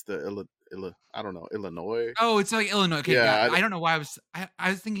because it's the I don't know, Illinois. Oh, it's like Illinois. Okay, Yeah, yeah. I don't know why I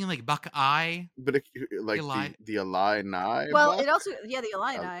was thinking like Buckeye. But like Eli- the Illini. Well, Buck? it also the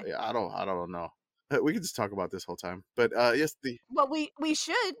Illini. Yeah, I don't know. We could just talk about this whole time. But yes, Well, we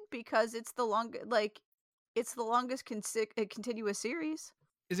should because it's the longest continuous series.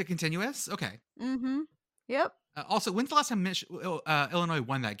 Is it continuous? Okay. Mm-hmm. Yep. Also, when's the last time Illinois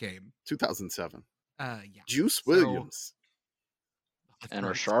won that game? 2007. Yeah. Juice So- Williams. That's And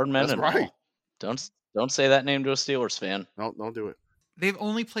right. Rashard That's Mendenhall. right. Don't say that name to a Steelers fan. Don't do it. They've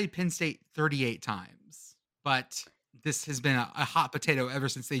only played Penn State 38 times, but this has been a hot potato ever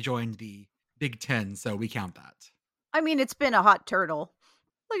since they joined the Big Ten, so we count that. I mean, it's been a hot turtle.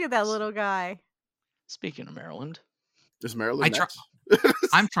 Look at that little guy. Speaking of Maryland, Is Maryland I next?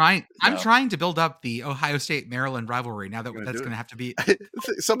 I'm trying No. to build up the Ohio State Maryland rivalry now that Gonna that's do going it. to have to be.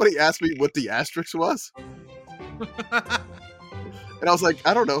 Somebody asked me what the asterisk was, and I was like,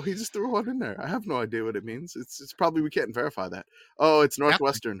 I don't know. He just threw one in there. I have no idea what it means. It's probably we can't verify that. Oh, it's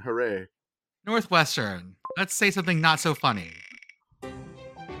Northwestern. Hooray! Northwestern. Let's say something not so funny.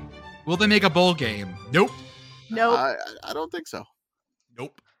 Will they make a bowl game? Nope. Nope. I don't think so.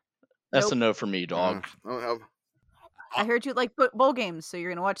 Nope. that's Nope. a no for me, dog. I heard you like bowl games, so you're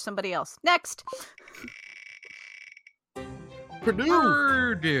gonna watch somebody else. Next, Purdue.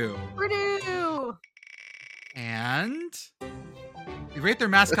 Purdue. Purdue. And we rate their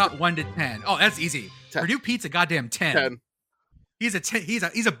mascot 1 to 10. Oh, that's easy. 10. Purdue Pete's a goddamn 10. 10. He's a 10.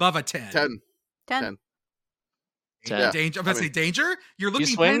 He's above a 10. 10. 10. 10. Yeah. Danger. I'm about to say danger. You're looking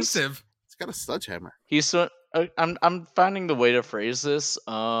swings. pensive. It's got a sledgehammer. I'm finding the way to phrase this.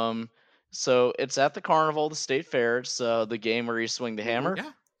 So it's at the carnival, the state fair. It's the game where you swing the hammer.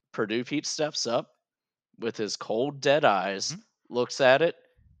 Yeah. Purdue Pete steps up with his cold, dead eyes, Mhm. looks at it,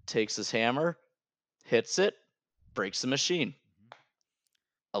 takes his hammer, hits it, breaks the machine.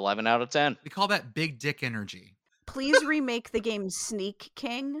 11 out of 10. We call that big dick energy. Please remake the game Sneak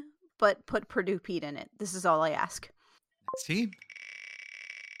King, but put Purdue Pete in it. This is all I ask. Next team.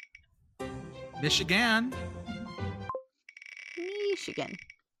 Michigan. Michigan.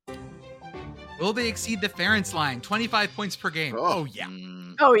 Will they exceed the Ferentz line? 25 points per game. Oh. Oh, yeah.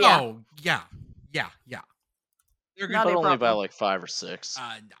 Mm, Oh yeah. Oh, yeah. Yeah. Yeah. They're Not but gonna, a only by problem. like 5 or 6.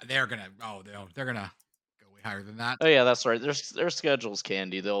 they're gonna go way higher than that. Oh yeah, that's right. Their schedule's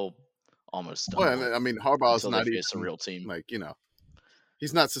candy. They'll almost Well, stumble and I mean, Harbaugh's until not they even face a real team. like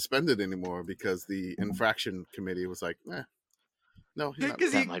he's not suspended anymore because the infraction committee was like, no, he's not.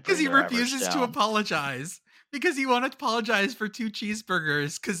 Because That might he bring their average refuses to down. apologize. Because he won't apologize for 2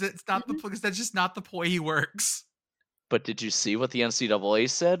 cheeseburgers because it's not because that's just not the way he works. But did you see what the NCAA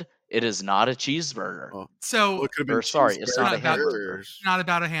said? It is not a cheeseburger. Oh. So Well, it could have been Or, sorry, it's not a cheeseburgers. it's not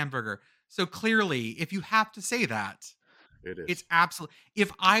about a hamburger. So clearly, if you have to say that, It is. it's absolutely.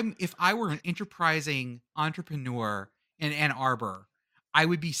 If I were an enterprising entrepreneur in Ann Arbor, I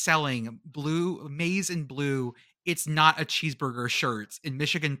would be selling maize and blue. It's not a cheeseburger shirts in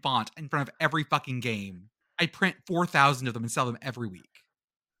Michigan font in front of every fucking game. I print 4,000 of them and sell them every week.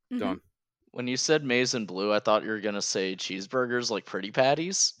 Mhm. Done. When you said maize and blue, I thought you were gonna say cheeseburgers like pretty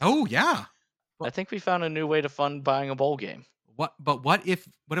patties. Oh yeah. I think we found a new way to fund buying a bowl game. What if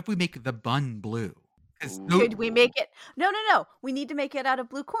we make the bun blue? 'Cause Ooh. Could we make it? No. We need to make it out of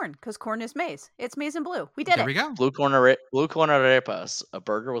blue corn because corn is maize. It's maize and blue. We did there it. we go. Blue corn arepas. A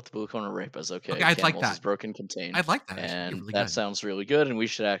burger with blue corn arepas. Okay, Okay, I'd like Campbell's is that. broken contained. I'd like that. It should be And really that good. sounds really good, and we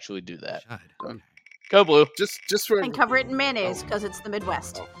should actually do that. Should. Done. Okay. Go blue. Just for And cover it in mayonnaise Oh. because it's the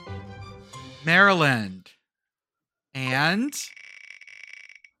Midwest. Maryland. And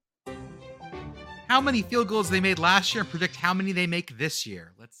how many field goals they made last year and predict how many they make this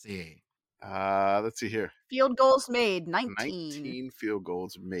year. Let's see. Let's see here. Field goals made, 19 19 field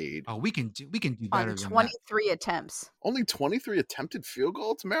goals made. Oh, we can do better on than that. 23 attempts. Only 23 attempted field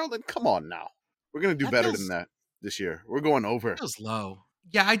goals, Maryland? Come on now. We're going to do That better feels- than that this year. We're going over. Feels low.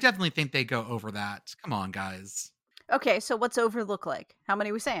 Yeah, I definitely think they go over that. Come on, guys. Okay, so what's over look like? How many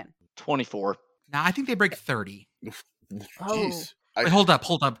are we saying? 24. Now I think they break 30. Jeez. Wait, hold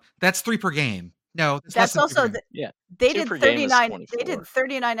up. That's 3 per game. No, That's less than 3 per also game. Yeah. they 2 did per game is 39. 24. They did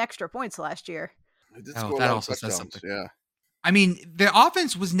 39 extra points last year. They did Oh, score a that lot of also says touchdowns. something. Yeah. I mean, the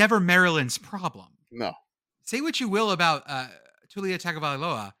offense was never Maryland's problem. No. Say what you will about Tulia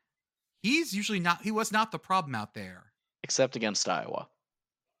Tagovailoa. He was not the problem out there. Except against Iowa.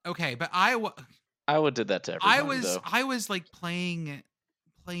 Okay, but Iowa Did that to everybody, though. I was like playing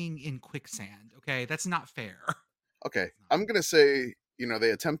in quicksand. Okay, that's not fair. Okay. I'm going to say, they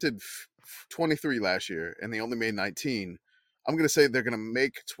attempted 23 last year and they only made 19. I'm going to say they're going to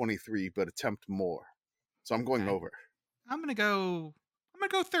make 23 but attempt more. So I'm going Okay. over. I'm gonna go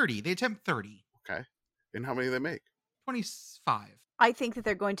 30. They attempt 30. Okay. And how many do they make? 25. I think that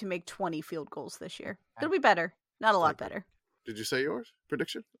they're going to make 20 field goals this year. It'll be better. Not a lot better. Did you say yours?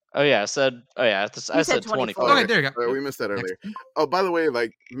 Prediction? I said You I said said 24. 24. Okay, there you go. We missed that earlier. Oh, by the way,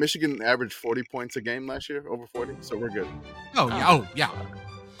 Michigan averaged 40 points a game last year, over 40, so we're good. Oh yeah.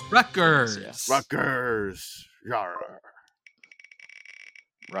 Rutgers. Yes. Rutgers. Yarr.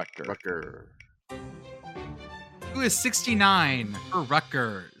 Rutger. Who is 69 for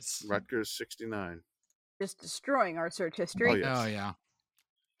Rutgers? Rutgers 69. Just destroying our search history. Oh, yeah. Oh yeah.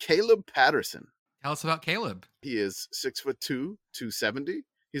 Caleb Patterson. Tell us about Caleb. He is 6'2", 270.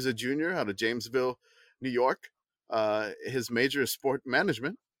 He's a junior out of Jamesville, New York. His major is sport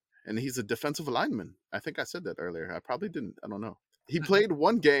management, and he's a defensive lineman. I think I said that earlier. I probably didn't. I don't know. He played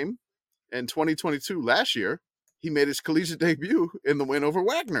one game in 2022 last year. He made his collegiate debut in the win over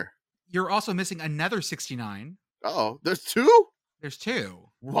Wagner. You're also missing another 69. Oh, there's two? There's 2.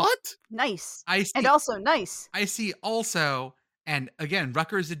 What? Nice. I see. And also nice. I see also, and again,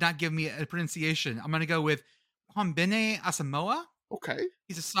 Rutgers did not give me a pronunciation. I'm going to go with Kwambene Asamoah. Okay.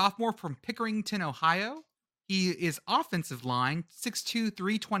 He's a sophomore from Pickerington, Ohio. He is offensive line, 6'2",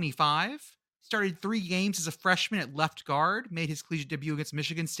 325. Started 3 games as a freshman at left guard, made his collegiate debut against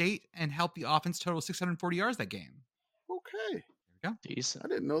Michigan State, and helped the offense total 640 yards that game. Okay. There Decent. I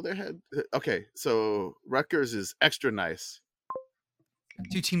didn't know they had. Okay, so Rutgers is extra nice. we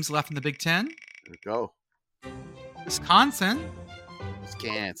go. 2 teams left in the Big Ten. There we go. Wisconsin.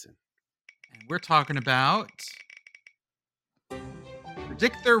 Wisconsin. And we're talking about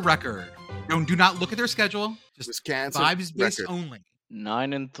predict their record. Do not look at their schedule. Just Wisconsin. vibes based record. only.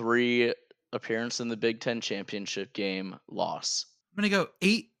 9-3 appearance in the Big Ten championship game. Loss. I'm gonna go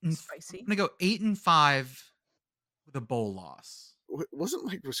 8 and Spicy. I'm gonna go 8-5 with a bowl loss.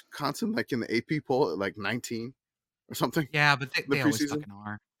 Wasn't Wisconsin in the AP poll at 19 or something? Yeah, but The they always preseason? fucking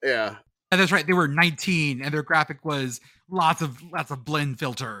are. Yeah. And that's right. They were 19, and their graphic was lots of blend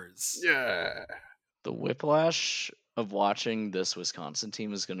filters. Yeah. The whiplash of watching this Wisconsin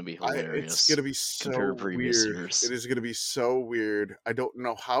team is going to be hilarious. It's going to be so compared to previous weird. years. It is going to be so weird. I don't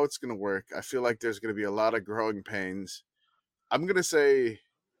know how it's going to work. I feel like there's going to be a lot of growing pains. I'm going to say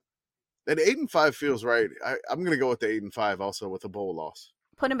that 8-5 feels right. I'm going to go with the 8-5 also with a bowl loss.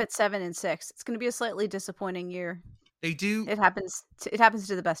 Put him at 7-6. It's going to be a slightly disappointing year. They do. It happens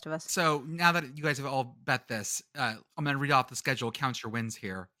to the best of us. So now that you guys have all bet this, I'm going to read off the schedule, count your wins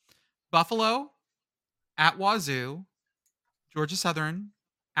here. Buffalo, at Wazoo, Georgia Southern,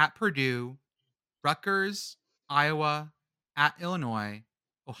 at Purdue, Rutgers, Iowa, at Illinois,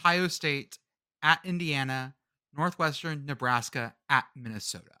 Ohio State, at Indiana, Northwestern, Nebraska, at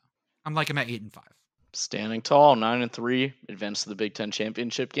Minnesota. I'm like, I'm at 8-5. Standing tall, 9-3, advance to the Big Ten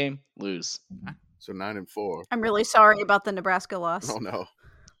championship game, lose. So 9-4. I'm really sorry about the Nebraska loss. Oh no.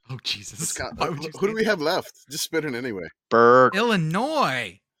 Oh, Jesus. Who do we have left? Just spit it anyway. Bird.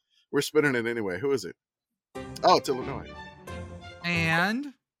 Illinois. We're spitting it anyway. Who is it? Oh, it's Illinois. And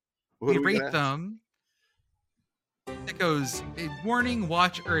Who we do rate got? them. It goes a warning,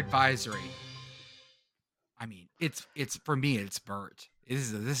 watch, or advisory. I mean, it's for me, it's Bert.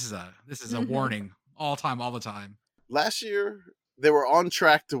 This is a warning all the time. Last year, they were on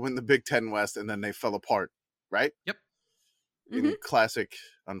track to win the Big Ten West, and then they fell apart, right? Yep. In classic,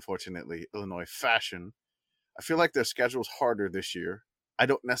 unfortunately, Illinois fashion. I feel like their schedule's harder this year. I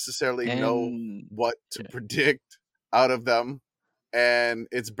don't necessarily know what to predict out of them. And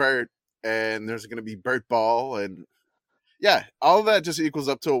it's Bert, and there's going to be Bert Ball. And yeah, all of that just equals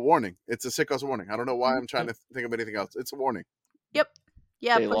up to a warning. It's a SICKO's warning. I don't know why I'm trying to think of anything else. It's a warning. Yep.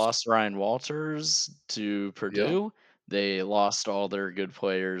 Yeah. They lost Ryan Walters to Purdue. They lost all their good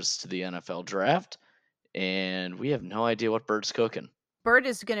players to the NFL draft, and we have no idea what Bert's cooking. Bert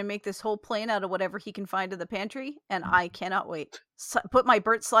is going to make this whole plane out of whatever he can find in the pantry, and I cannot wait. Put my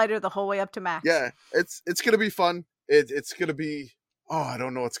Bert slider the whole way up to max. Yeah, it's gonna be fun. It's gonna be. Oh, I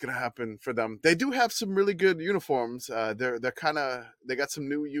don't know what's gonna happen for them. They do have some really good uniforms. They're kind of, they got some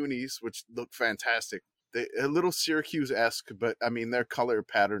new unis which look fantastic. They a little Syracuse-esque, but I mean their color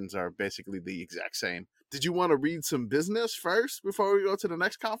patterns are basically the exact same. Did you want to read some business first before we go to the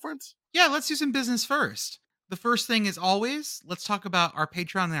next conference? Yeah, let's do some business first. The first thing is always, let's talk about our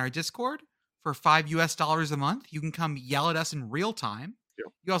Patreon and our Discord. For $5 a month, you can come yell at us in real time. Yep.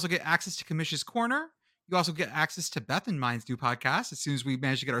 You also get access to Kamish's Corner. You also get access to Beth and mine's new podcast as soon as we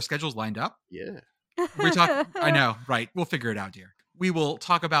manage to get our schedules lined up. Yeah. I know, right? We'll figure it out, dear. We will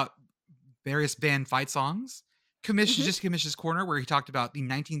talk about various band fight songs. Kamish is just Kamish's Corner, where he talked about the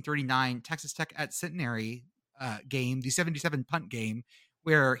 1939 Texas Tech at Centenary game, the 77 punt game,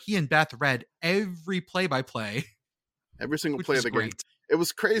 where he and Beth read every play-by-play. Every single Which play was of the game. great. It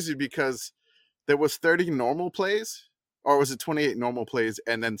was crazy because there was 30 normal plays, or was it 28 normal plays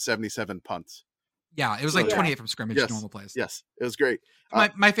and then 77 punts? Yeah, it was like Yeah. 28 from scrimmage Yes. normal plays. Yes, it was great.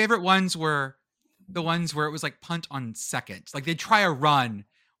 My favorite ones were the ones where it was like punt on second. Like they'd try a run,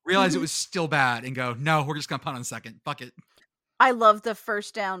 realize it was still bad, and go, no, we're just going to punt on second. Fuck it. I love the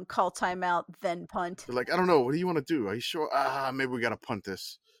first down, call timeout, then punt. They're like, I don't know. What do you want to do? Are you sure? Maybe we got to punt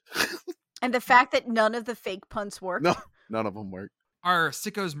this. And the fact that none of the fake punts worked. No, none of them work. Our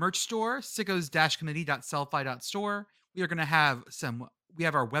Sickos merch store, sickos-committee.sellfy.store. We are going to have we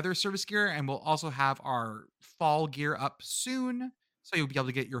have our weather service gear, and we'll also have our fall gear up soon. So you'll be able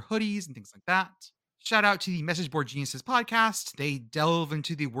to get your hoodies and things like that. Shout out to the Message Board Geniuses podcast. They delve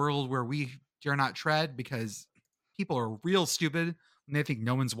into the world where we dare not tread because people are real stupid when they think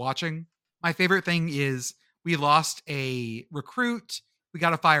no one's watching. My favorite thing is we lost a recruit. We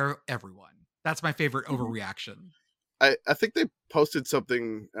got to fire everyone. That's my favorite overreaction. I think they posted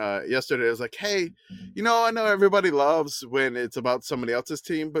something yesterday. It was like, hey, I know everybody loves when it's about somebody else's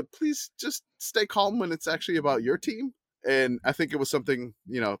team, but please just stay calm when it's actually about your team. And I think it was something,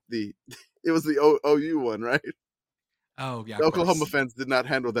 it was the OU one, right? Oh, yeah. The Oklahoma fans did not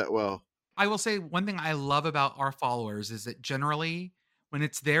handle that well. I will say one thing I love about our followers is that generally when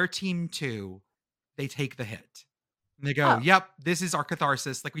it's their team too, they take the hit. And they go, yep, this is our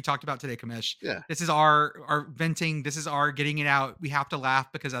catharsis, like we talked about today, Kamish. Yeah. This is our venting. This is our getting it out. We have to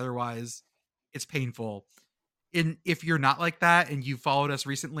laugh because otherwise it's painful. And if you're not like that and you followed us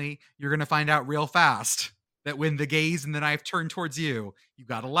recently, you're going to find out real fast that when the gaze and the knife turn towards you, you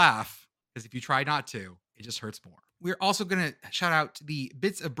got to laugh. Because if you try not to, it just hurts more. We're also going to shout out the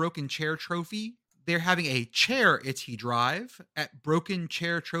Bits of Broken Chair Trophy. They're having a chair itty drive at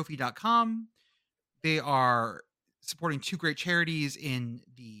brokenchairtrophy.com. They are supporting two great charities in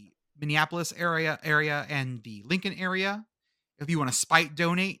the Minneapolis area and the Lincoln area. If you want to spite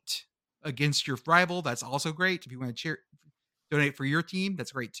donate against your rival, that's also great. If you want to donate for your team,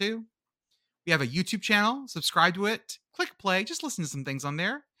 that's great too. We have a YouTube channel. Subscribe to it. Click play. Just listen to some things on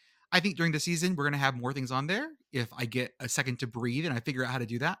there. I think during the season, we're going to have more things on there if I get a second to breathe and I figure out how to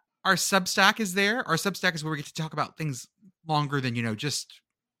do that. Our Substack is there. Our Substack is where we get to talk about things longer than, just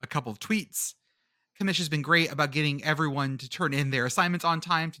a couple of tweets. Kamish has been great about getting everyone to turn in their assignments on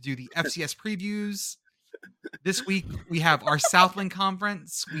time to do the FCS previews. This week, we have our Southland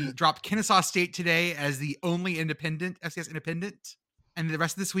Conference. We dropped Kennesaw State today as the only FCS independent. And the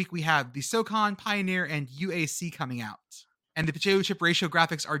rest of this week, we have the SoCon, Pioneer, and UAC coming out. And the potato chip ratio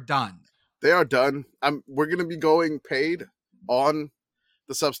graphics are done. They are done. We're going to be going paid on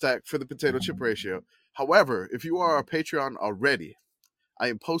the Substack for the potato chip ratio. However, if you are a Patreon already, I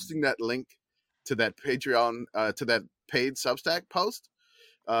am posting that link to that Patreon, to that paid Substack post.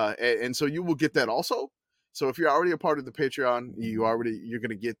 And so you will get that also. So if you're already a part of the Patreon, you're going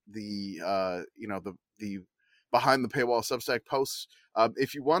to get the, the behind the paywall Substack posts.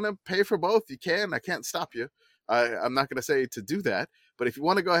 If you want to pay for both, you can. I can't stop you. I'm not going to say to do that, but if you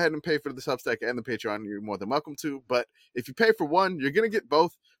want to go ahead and pay for the Substack and the Patreon, you're more than welcome to. But if you pay for one, you're going to get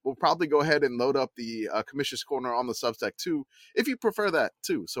both. We'll probably go ahead and load up the Commissioner's Corner on the Substack too, if you prefer that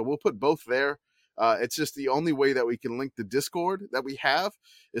too. So we'll put both there. It's just the only way that we can link the Discord that we have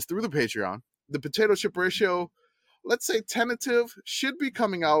is through the Patreon. The potato chip ratio, let's say tentative, should be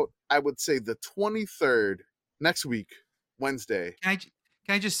coming out, I would say the 23rd next week, Wednesday. Can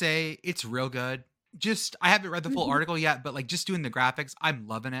I just say it's real good? I haven't read the full article yet, but just doing the graphics, I'm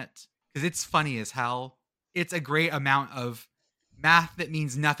loving it because it's funny as hell. It's a great amount of math that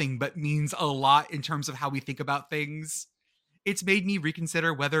means nothing but means a lot in terms of how we think about things. It's made me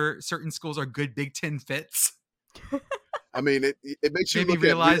reconsider whether certain schools are good Big Ten fits. I mean, it makes you Made me look at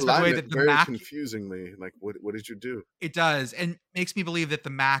realize, by the way, realignment that the very Mac confusingly. Like, what did you do? it does, and makes me believe that the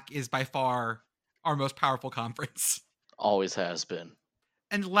Mac is by far our most powerful conference. Always has been.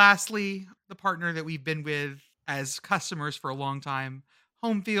 And lastly, the partner that we've been with as customers for a long time,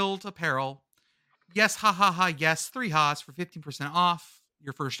 Home Field Apparel. Yes, ha ha ha, yes, 3 ha's for 15% off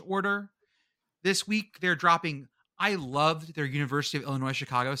your first order. This week they're dropping. I loved their University of Illinois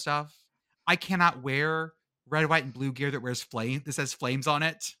Chicago stuff. I cannot wear red, white, and blue gear that wears flame. This has flames on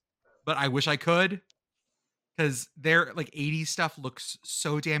it, but I wish I could because their like 80s stuff looks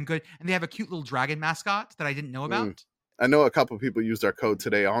so damn good, and they have a cute little dragon mascot that I didn't know about. I know a couple of people used our code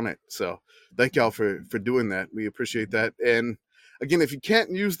today on it, so thank y'all for doing that. We appreciate that. And again, if you can't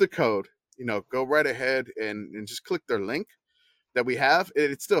use the code, go right ahead and just click their link that we have.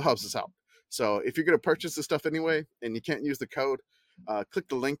 It still helps us out. So if you're going to purchase the stuff anyway and you can't use the code, click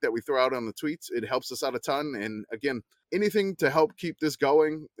the link that we throw out on the tweets. It helps us out a ton. And again, anything to help keep this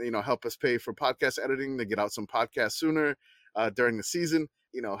going, help us pay for podcast editing to get out some podcasts sooner during the season,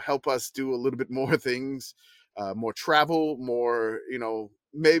 help us do a little bit more things, more travel, more,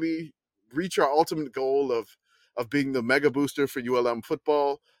 maybe reach our ultimate goal of being the mega booster for ULM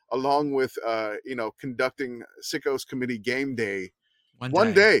football, along with, conducting SICKO's committee game day.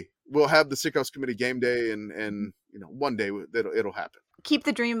 One day we'll have the SICKO's committee game day, and one day it'll happen. Keep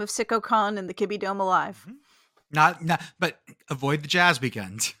the dream of SICKOCon and the Kibby Dome alive. Not, but avoid the Jazz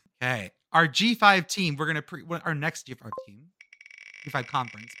weekend. Okay, our G5 team. We're gonna our next G5 team, G5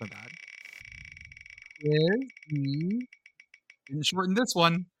 conference. My bad. Didn't shorten this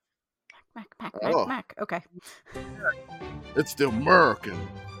one. Mac. Okay. It's the American.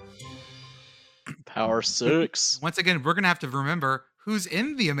 Power 6. Once again, we're gonna have to remember who's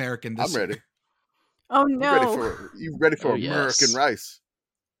in the American this I'm ready. year. Oh no. You ready for American yes. rice?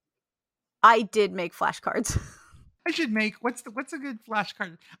 I did make flashcards. I should make what's a good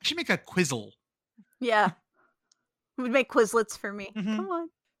flashcard? I should make a Quizzle. Yeah. Would make Quizlets for me. Mhm. Come on.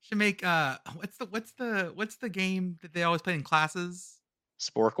 Should make what's the game that they always play in classes?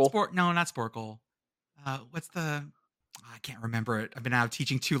 Sporkle? No, not Sporkle. I can't remember it. I've been out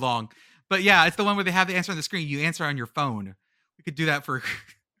teaching too long. But yeah, it's the one where they have the answer on the screen. You answer on your phone. We could do that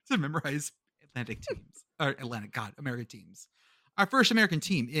to memorize American teams. Our first American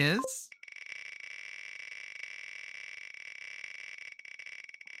team is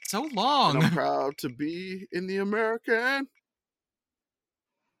so long. And I'm proud to be in the American.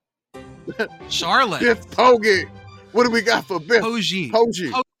 Charlotte. Biff Poggi. What do we got for Biff? Poggi.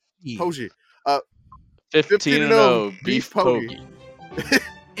 15-0 beef poggi.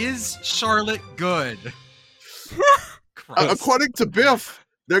 Is Charlotte good? According to Biff,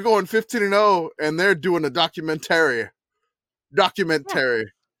 they're going 15-0 and they're doing a documentary. Yeah,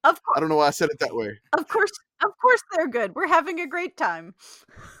 of course. I don't know why I said it that way. Of course they're good. We're having a great time.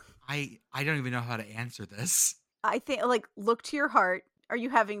 I don't even know how to answer this. I think, look to your heart. Are you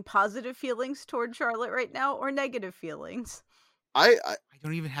having positive feelings toward Charlotte right now, or negative feelings? I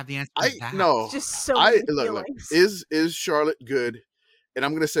don't even have the answer to that. No. Just so many look, feelings. is Charlotte good? And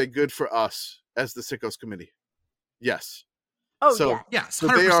I'm going to say good for us as the SICKO's committee. Yes. Oh, so, yeah. Yes,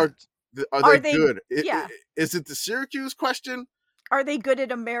 100%. So are they good? Yeah. Is it the Syracuse question? Are they good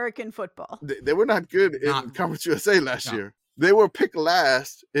at American football? They were not good in Conference USA last year. They were picked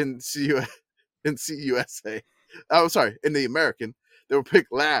last in CUSA. Oh, sorry, in the American. They were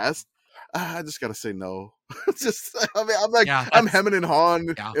picked last. I just gotta say no. I'm hemming and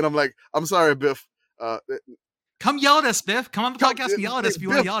hawing, and I'm like, I'm sorry, Biff. Come yell at us, Biff. Come on the podcast and yell at us if you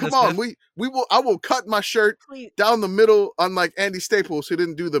want to yell at us. Come on, Biff. we will. I will cut my shirt down the middle, unlike Andy Staples, who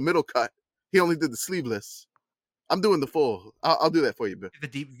didn't do the middle cut. He only did the sleeveless. I'm doing the full. I'll do that for you, Biff. The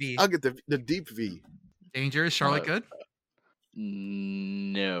deep V. I'll get the deep V. Danger, is Charlotte good?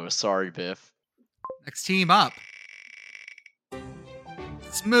 No, sorry, Biff. Next team up.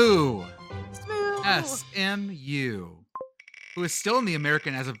 SMU. SMU. Who is still in the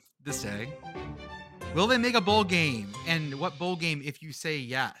American as of this day. Will they make a bowl game? And what bowl game if you say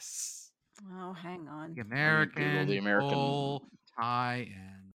yes? Oh, hang on. The American bowl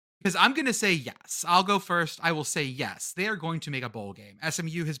tie-in. Because I'm going to say yes. I'll go first. I will say yes. They are going to make a bowl game.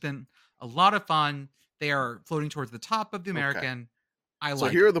 SMU has been a lot of fun. They are floating towards the top of the American. Okay. So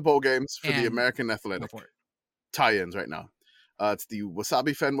here are the bowl games for the American Athletic tie-ins right now. It's the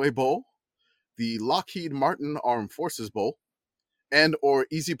Wasabi Fenway Bowl, the Lockheed Martin Armed Forces Bowl, and or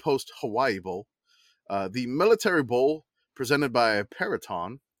Easy Post Hawaii Bowl, the Military Bowl presented by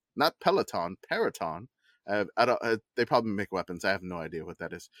Peraton, not Peloton, Peraton. They probably make weapons. I have no idea what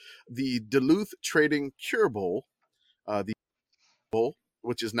that is. The Duluth Trading Cure Bowl, the Bowl,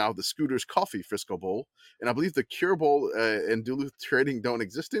 which is now the Scooters Coffee Frisco Bowl. And I believe the Cure Bowl and Duluth Trading don't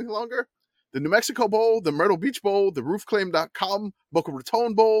exist any longer. The New Mexico Bowl, the Myrtle Beach Bowl, the RoofClaim.com Boca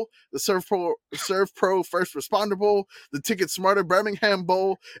Raton Bowl, the Serve Pro First Responder Bowl, the Ticket Smarter Birmingham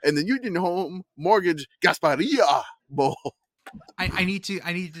Bowl, and the Union Home Mortgage Gasparilla Bowl. I need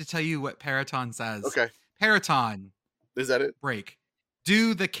to tell you what Paraton says. Okay. Paraton. Is that it? Break.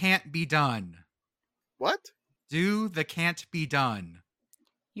 Do the can't be done. What? Do the can't be done.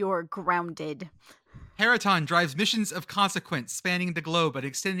 You're grounded. Paraton drives missions of consequence spanning the globe and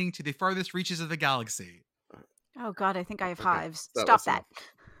extending to the farthest reaches of the galaxy. Oh God, I think I have Okay. hives. That Stop was that.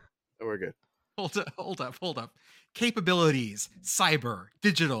 Oh, we're good. Hold up. Capabilities, cyber,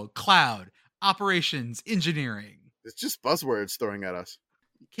 digital, cloud, operations, engineering. It's just buzzwords throwing at us.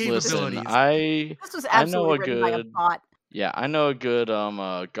 Capabilities. Listen, I This was I know absolutely a written by a good bot. I know a good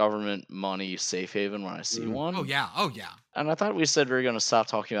government money safe haven when I see one. Oh yeah. And I thought we said we were gonna stop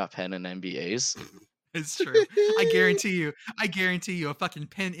talking about Penn and MBAs. It's true. I guarantee you a fucking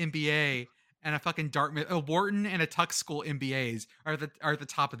Penn MBA and a fucking Dartmouth, a Wharton and a Tuck School MBAs are at the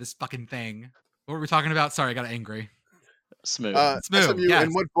top of this fucking thing. What were we talking about? Sorry, I got angry. Smooth. Smooth, SMU, yes.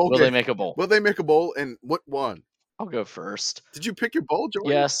 and what bowl Will they game? make a bowl? Will they make a bowl, and what one? I'll go first. Did you pick your bowl,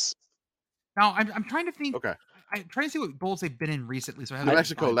 Jordan? Yes. Now I'm trying to think. Okay. I'm trying to see what bowls they've been in recently. So I have New like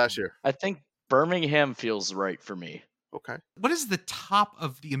Mexico 5 last bowls. year. I think Birmingham feels right for me. Okay. What does the top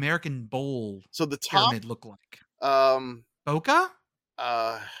of the American Bowl So the top, pyramid look like? Boca? Boca?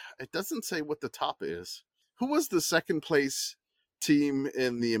 It doesn't say what the top is. Who was the second place team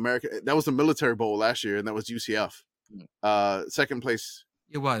in the American? That was the Military Bowl last year, and that was UCF. Second place.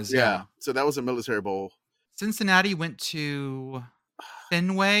 It was. Yeah. So that was a Military Bowl. Cincinnati went to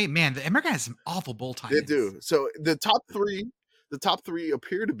Fenway. Man, the America has some awful bowl times. They do. So the top three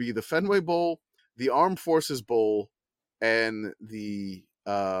appear to be the Fenway Bowl, the Armed Forces Bowl, and the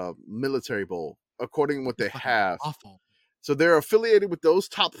Military Bowl, according to what they Fucking have. Awful. So they're affiliated with those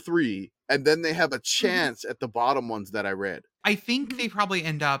top three, and then they have a chance at the bottom ones that I read. I think they probably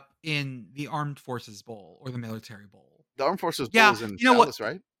end up in the Armed Forces Bowl or the Military Bowl. The Armed Forces Yeah, Bowl is in you know what? Dallas,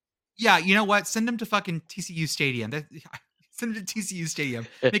 right? Yeah, you know what? Send them to fucking TCU Stadium. Send them to TCU Stadium.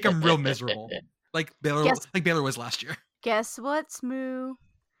 Make them real miserable, like Baylor. Yes. Like Baylor was last year. Guess what, Smoo?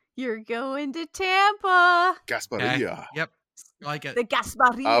 You're going to Tampa. Gasparilla. Yep. I like it. The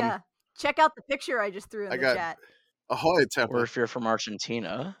Gasparilla. Check out the picture I just threw in I the got- chat. Ahoy, Or Tampa. if you're from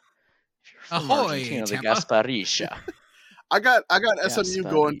Argentina. If you're from Ahoy, Argentina, the Tampa. Gasparilla. I got SMU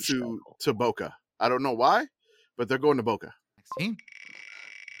going Gasparilla. to Boca. I don't know why, but they're going to Boca. Next team.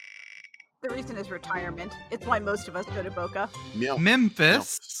 The reason is retirement. It's why most of us go to Boca. Meow.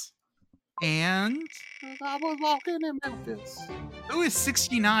 Memphis. And I was walking in Memphis. who is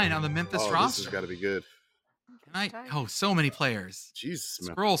 69 on the Memphis Oh, this roster? has got to be good. So many players. Jesus,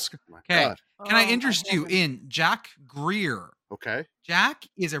 man. Scroll. My Okay. God. Can I Oh, my interest you heavens. in Jack Greer? Okay. Jack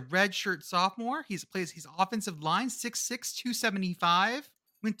is a redshirt sophomore. He's offensive line, 6'6", 275.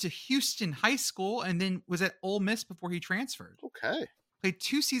 Went to Houston High School and then was at Ole Miss before he transferred. Okay. Played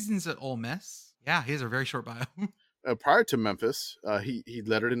 2 seasons at Ole Miss. Yeah, he has a very short bio. Prior to Memphis, he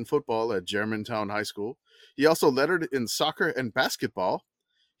lettered in football at Germantown High School. He also lettered in soccer and basketball.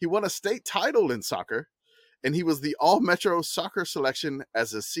 He won a state title in soccer, and he was the All-Metro soccer selection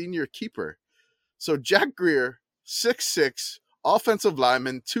as a senior keeper. So Jack Greer, 6'6", offensive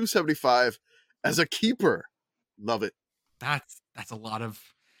lineman, 275, as a keeper. Love it. That's a lot of.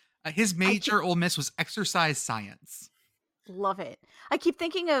 His major at Ole Miss was exercise science. Love it. I keep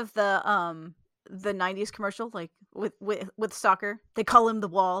thinking of the 90s commercial, like with soccer. They call him the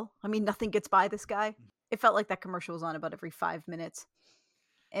Wall. I mean, nothing gets by this guy. It felt like that commercial was on about every 5 minutes.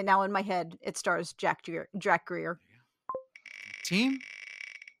 And now in my head, it stars Jack Greer. Team.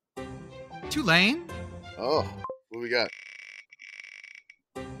 Tulane. Oh, what we got?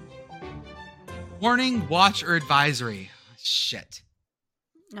 Warning, watch, or advisory. Shit.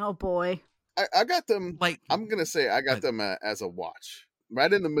 Oh boy. I got them. Like, I'm going to say I got them as a watch.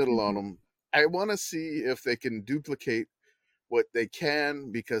 Right in the middle on them. I want to see if they can duplicate what they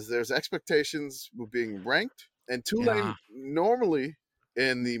can, because there's expectations with being ranked. And Tulane normally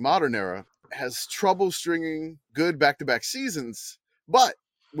in the modern era has trouble stringing good back-to-back seasons. But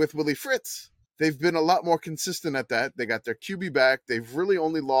with Willie Fritz, they've been a lot more consistent at that. They got their QB back. They've really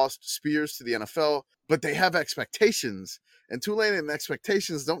only lost Spears to the NFL, but they have expectations. And Tulane and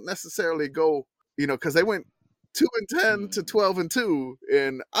expectations don't necessarily go, because they went 2-10 to 12-2,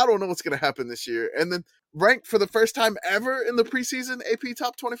 and I don't know what's going to happen this year. And then ranked for the first time ever in the preseason AP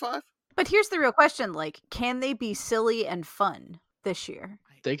Top 25. But here's the real question, can they be silly and fun this year?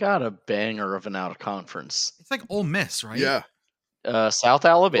 They got a banger of an out of conference. it's like Ole Miss, right? Yeah. South Oh,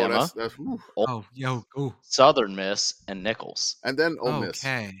 Alabama, that's whew. Oh, Southern Miss, and Nichols. And then Ole Miss.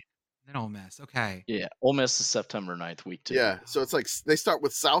 Okay. Then Ole Miss. Okay. Yeah, Ole Miss is September 9th, week 2. Yeah, so it's like they start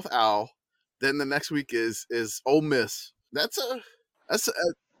with South Al, then the next week is Ole Miss. That's a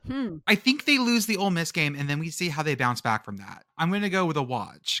I think they lose the Ole Miss game, and then we see how they bounce back from that. I'm going to go with a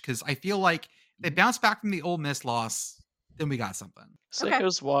watch because I feel like if they bounce back from the Ole Miss loss, then we got something. Okay.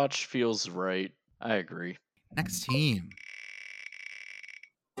 SICKO's watch feels right. I agree. Next team.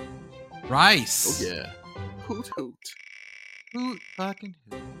 Rice. oh yeah, hoot hoot. Hoot fucking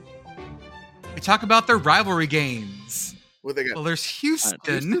hoot. We talk about their rivalry games. What they got? Well, there's Houston.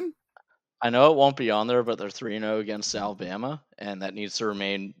 Houston? I know it won't be on there, but they're 3-0 against Alabama, and that needs to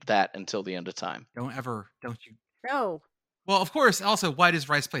remain that until the end of time. Don't you? No. Well, of course, also, why does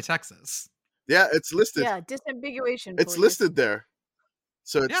Rice play Texas? Yeah, it's listed. Yeah, disambiguation. It's please. listed there.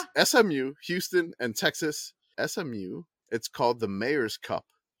 So it's Yeah. SMU, Houston, and Texas. SMU. It's called the Mayor's Cup.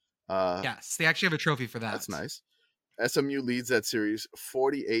 Yes, they actually have a trophy for that. That's nice. SMU leads that series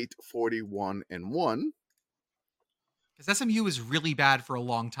 48-41-1. Because SMU was really bad for a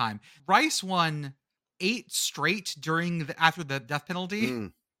long time. Rice won 8 straight after the death penalty.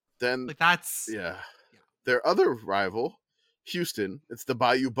 Then Like that's yeah. Their other rival, Houston, it's the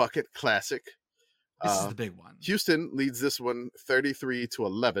Bayou Bucket Classic. this is the big one. Houston leads this one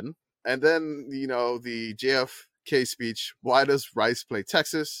 33-11. And then, the JFK speech, why does Rice play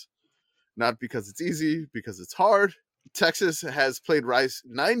Texas? Not because it's easy, because it's hard. Texas has played Rice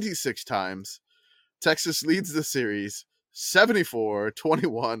 96 times. Texas leads the series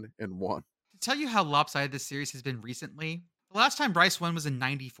 74-21-1. To tell you how lopsided this series has been recently, the last time Rice won was in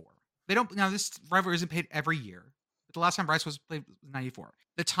 94. This rivalry isn't played every year, but the last time Rice was played was 94.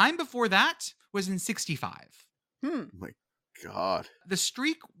 The time before that was in 65. Oh my God. The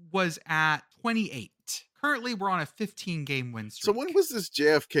streak was at 28. Currently, we're on a 15-game win streak. So when was this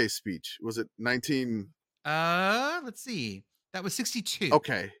JFK speech? Was it 19? Let's see. That was 62.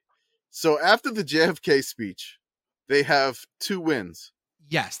 Okay. So after the JFK speech, they have 2 wins.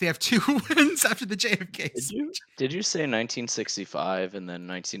 Yes, they have 2 wins after the JFK speech. Did you say 1965 and then Yes,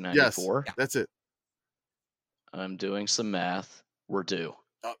 1994? that's it. I'm doing some math. We're due.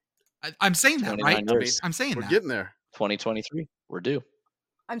 I'm saying that, 29 right? years. I'm saying We're that. getting there. 2023. We're due.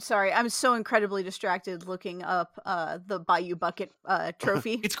 I'm sorry. I'm so incredibly distracted looking up the Bayou Bucket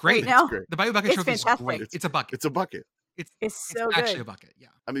trophy. It's great. right now. It's great. The Bayou Bucket It's trophy is fantastic. great. It's a bucket. It's a bucket. It's so actually good. a bucket, yeah.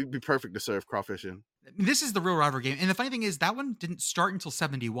 I mean, it'd be perfect to serve crawfish in. This is the real rivalry game. And the funny thing is, that one didn't start until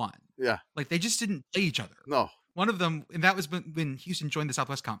 71. Yeah. Like, they just didn't play each other. No. One of them, and that was when Houston joined the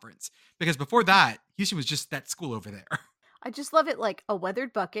Southwest Conference. Because before that, Houston was just that school over there. I just love it, like a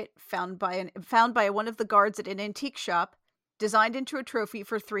weathered bucket found by one of the guards at an antique shop, designed into a trophy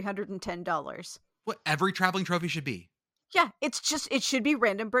for $310. What every traveling trophy should be. Yeah, it should be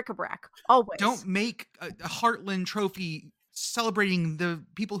random bric-a-brac. Always. Don't make a Heartland trophy celebrating the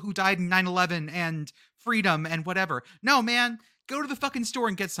people who died in 9/11 and freedom and whatever. No, man, go to the fucking store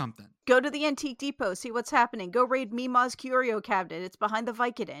and get something. Go to the Antique Depot, see what's happening. Go raid Meemaw's curio cabinet. It's behind the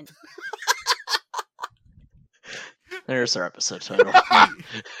Vicodin. There's our episode title.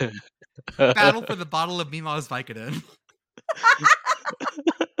 Battle for the bottle of Meemaw's Vicodin.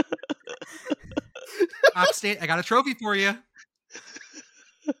 Upstate, I got a trophy for you.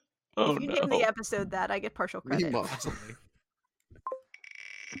 Oh If you name the no. episode that, I get partial credit. Meemaw. Absolutely.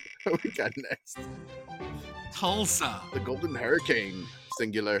 What we got next? Tulsa. The Golden Hurricane,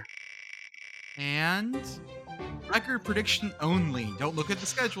 singular. And record prediction only. Don't look at the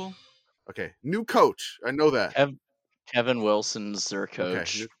schedule. Okay, new coach. I know that. Kevin Wilson's their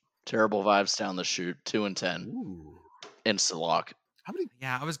coach. Okay. Terrible vibes down the chute. 2-10. Ooh. Instant lock. How many?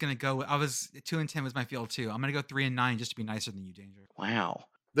 Yeah, I was 2-10 was my field too. I'm gonna go 3-9 just to be nicer than you, Danger. Wow.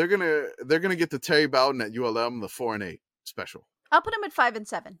 They're gonna get the Terry Bowden at ULM, the 4-8 special. I'll put him at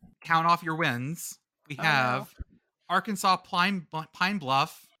 5-7. Count off your wins. We Oh, have Arkansas Pine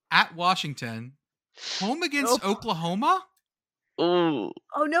Bluff at Washington, home against Oklahoma. Ooh.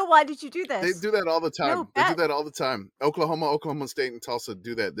 Oh no, why did you do this? They do that all the time. No, They do bet. that all the time. Oklahoma State, and Tulsa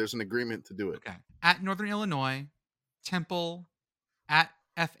do that. There's an agreement to do it. Okay. At Northern Illinois, Temple, at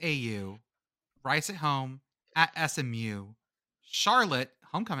FAU, Rice at home, at SMU, Charlotte,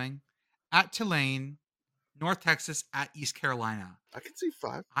 homecoming, at Tulane, North Texas, at East Carolina. I can see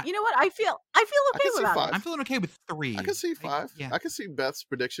 5. You know what? I feel I okay can see about 5. it. I'm feeling okay with 3. I can see 5. yeah. I can see Beth's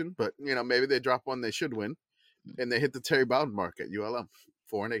prediction, but maybe they drop one they should win, and they hit the Terry Bowden mark at ULM,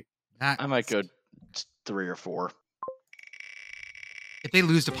 4-8. I might go 3 or 4. If they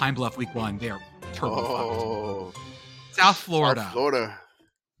lose to Pine Bluff week 1, they are turbo fucked. Oh, South Florida. South Florida,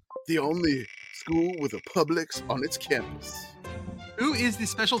 the only school with a Publix on its campus. Who is the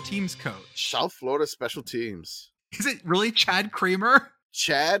special teams coach? South Florida Special Teams. Is it really Chad Creamer?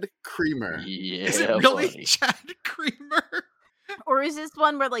 Chad Creamer. Yeah, Is it really buddy. Chad Creamer? Or is this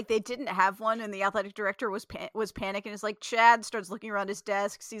one where like they didn't have one and the athletic director was panicking? Is like Chad starts looking around his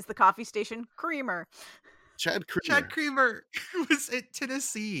desk, sees the coffee station, Creamer. Chad Creamer. Chad Creamer was at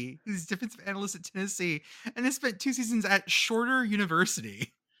Tennessee. He's a defensive analyst at Tennessee and has spent 2 seasons at Shorter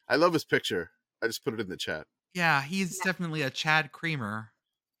University. I love his picture. I just put it in the chat. Yeah, he's definitely a Chad Creamer.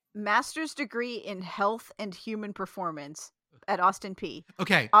 Master's degree in health and human performance at Austin P.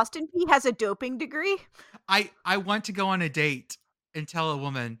 Okay, Austin P has a doping degree. I want to go on a date and tell a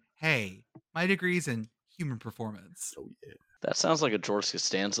woman, hey, my degree's in human performance. Oh, yeah. That sounds like a George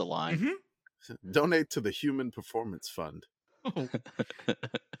Costanza line. Mhm. Donate to the Human Performance Fund. Oh,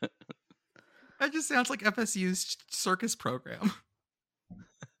 that just sounds like FSU's circus program.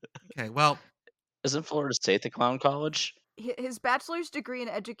 Okay, well, Isn't Florida State the clown college? His bachelor's degree in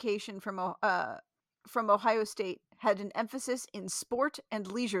education from Ohio State had an emphasis in sport and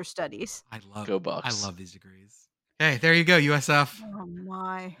leisure studies. Go Bucks. I love these degrees. Okay, there you go, USF. Oh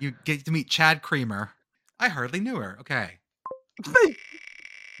my. You get to meet Chad Creamer. I hardly knew her. Okay.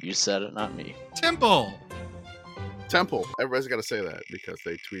 You said it, not me. Temple. Temple. Everybody's got to say that because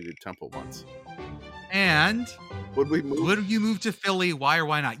they tweeted Temple once. And Would we move? would you move to Philly? Why or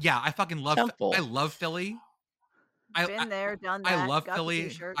why not? Yeah, I fucking love Temple. I love Philly. Been there, done that. I love got the Philly.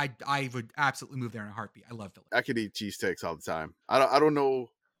 t-shirt. I would absolutely move there in a heartbeat. I love Philly. I could eat cheesesteaks all the time. I don't know.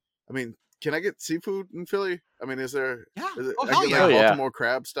 I mean, can I get seafood in Philly? I mean, is there? Yeah. Is it, Oh, I hell get yeah. like Oh, yeah. Baltimore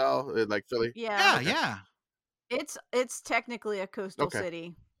crab style, like Philly. Yeah. Yeah. It's technically a coastal Okay.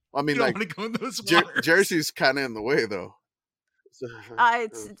 city. I mean, You don't like want to go in those waters. Jersey's kind of in the way though. So,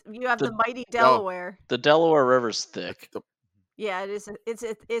 You have the The- mighty Delaware. The Delaware River's thick. the Yeah, it is.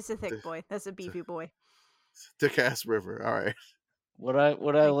 It's a thick boy. That's a beefy boy. thick ass river. All right. Would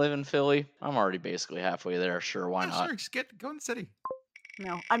I live in Philly? I'm already basically halfway there. Sure, why Yeah, not? Sure, just go in the city.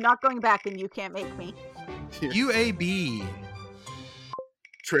 No, I'm not going back, and you can't make me. UAB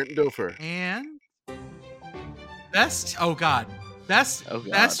Trent Dofer. and best. Oh God, best Oh,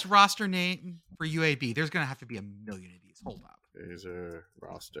 God. best roster name for UAB. There's gonna have to be a million of these. Hold up. There's a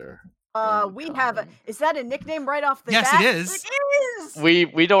roster. We have a. Is that a nickname right off the Yes, bat? it is. It is.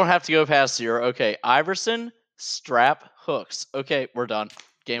 We don't have to go past 0. Okay, Iverson, Strap, Hooks. Okay, we're done.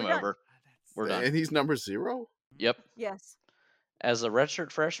 Game We're done. over. We're done. And he's number 0. Yep. Yes. As a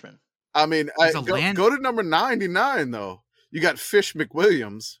redshirt freshman. I mean, He's a land- go to number 99 though. You got Fish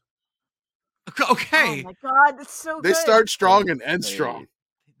McWilliams. Okay, Oh my God, that's so They good. start strong and end Hey. strong.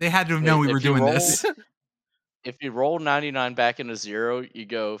 they had to have known we If were you doing roll- this. If you roll 99 back into 0, you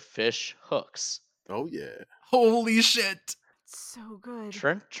go Fish, Hooks. Oh yeah. Holy shit! So good.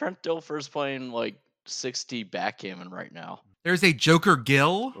 Trent Dilfer's playing like 60 backgammon right now. There's a Joker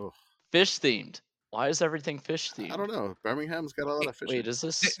Gill. Oh, Fish themed. Why is everything fish themed? I don't know. Birmingham's got a lot of fish. Wait, is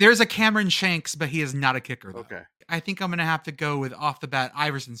this? There's a Cameron Shanks, but he is not a kicker. Though. Okay. I think I'm gonna have to go with off the bat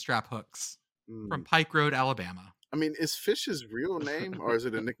Iverson Strap Hooks from Pike Road, Alabama. I mean, is Fish his real name or is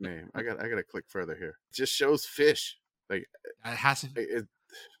it a nickname? I got to click further here. It just shows Fish. Like It has to.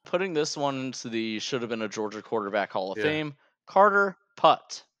 Putting this one into the should have been a Georgia quarterback Hall of Yeah. Fame. Carter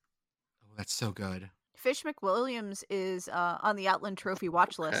Putt. Oh, that's so good. Fish McWilliams is on the Outland Trophy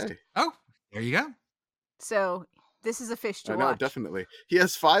watch list. Okay. Oh, there you go. So this is a fish to I know, watch. definitely. He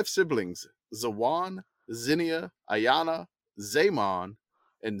has 5 siblings: Zawan, Zinnia, Ayana, Zaymon,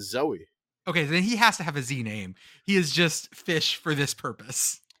 and Zoe. Okay, then he has to have a Z name. He is just Fish for this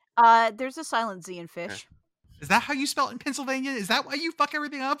purpose. There's a silent Z in fish. Is that how you spell it in Pennsylvania? Is that why you fuck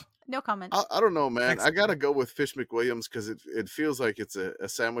everything up? No comment. I don't know, man. Thanks. I got to go with Fish McWilliams because it feels like it's a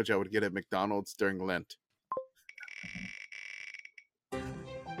sandwich I would get at McDonald's during Lent.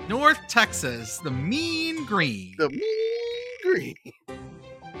 North Texas, the Mean Green. The mean green.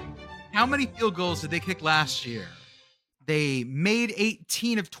 How many field goals did they kick last year? They made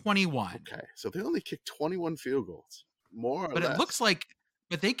 18 of 21. Okay, so they only kicked 21 field goals. More or But less. it looks like,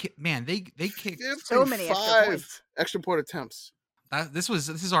 but they kicked, man, they kicked. So many extra 55 points. extra point attempts. This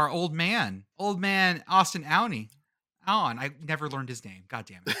is our old man Austin Allen. I never learned his name. God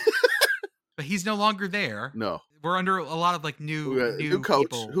damn it. But he's no longer there. No. We're under a lot of like new coach.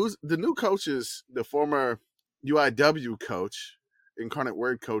 people. Who's the new coach? Is the former UIW coach, Incarnate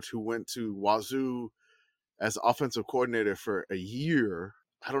Word coach, who went to Wazoo as offensive coordinator for a year.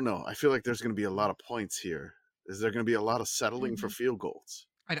 I don't know. I feel like there's going to be a lot of points here. Is there going to be a lot of settling for field goals?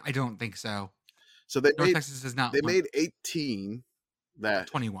 I don't think so. So they North made, Texas is not. they made 18 that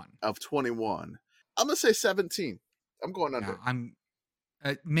 21. of 21. I'm going to say 17. I'm going under. Yeah, I'm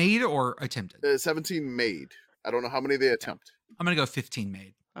made or attempted. 17 made. I don't know how many they attempt. I'm going to go 15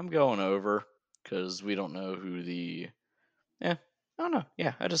 made. I'm going over because we don't know who the. I don't know.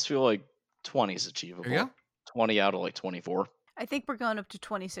 Yeah, I just feel like 20 is achievable. There you go. 20 out of like 24. I think we're going up to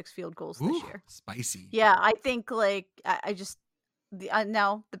 26 field goals Ooh, this year. spicy. Yeah, I think like I just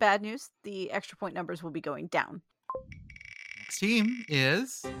now the bad news, the extra point numbers will be going down. Next team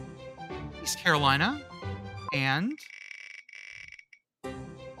is East Carolina, and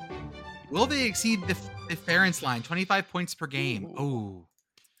will they exceed the Ferentz line? 25 points per game. Ooh. Oh,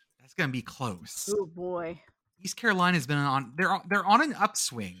 that's gonna be close. Oh boy. East Carolina's been on. They're on an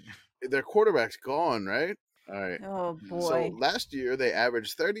upswing. Their quarterback's gone, right? All right. Oh So boy. last year they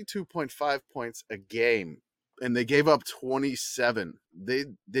averaged 32.5 points a game, and they gave up 27. They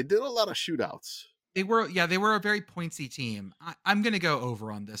did a lot of shootouts. They were a very pointsy team. I'm gonna go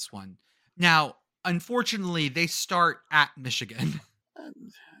over on this one. Now, unfortunately, they start at Michigan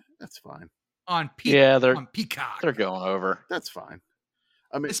That's fine. on They're Peacock. they're going over. That's fine.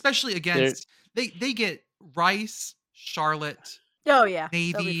 I mean, Especially against they get Rice, Charlotte, Oh yeah.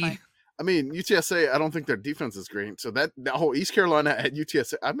 they'll be Navy. fine. I mean, UTSA, I don't think their defense is great. So that whole East Carolina at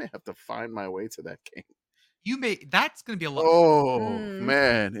UTSA, I may have to find my way to that game. That's gonna be a lot. Oh Mm.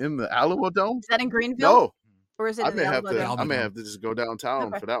 man, in the Alamo Dome? Is that in Greenville? No, Or is it I in may the have Alamo to. Dome? I may have to just go downtown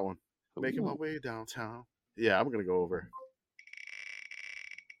Okay. for that one. Making my Ooh. way downtown. Yeah, I'm gonna go over.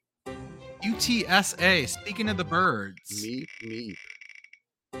 UTSA. Speaking of the birds, Meep.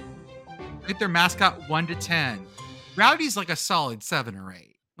 rate their mascot 1 to 10. Rowdy's like a solid 7 or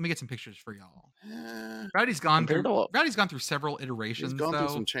 8. Let me get some pictures for y'all. Rowdy's gone Compared to through several iterations. He's gone through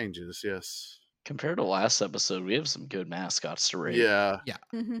though. some changes. Yes. compared to last episode, we have some good mascots to rate. Yeah.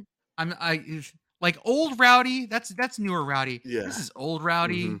 Mhm. Like old Rowdy. That's newer Rowdy. Yeah. This is old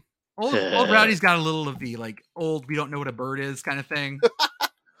Rowdy. Mhm. Old Rowdy's got a little of the like old. We don't know what a bird is kind of thing.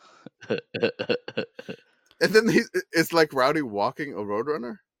 And then it's like Rowdy walking a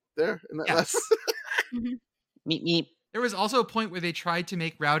roadrunner there in that Yes. last. Mhm. Meep meep. There was also a point where they tried to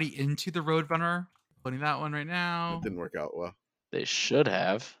make Rowdy into the Roadrunner. Putting that one right now. It didn't work out well. They should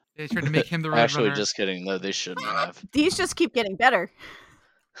have. They tried to make him the Roadrunner. Actually, just kidding. No, they shouldn't have. These just keep getting better.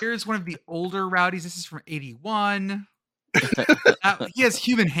 Here's one of the older Rowdies. This is from 81. He has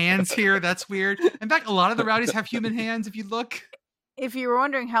human hands here. That's weird. In fact, a lot of the Rowdies have human hands if you look. If you were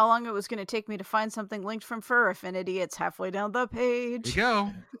wondering how long it was going to take me to find something linked from Fur Affinity, it's halfway down the There you page.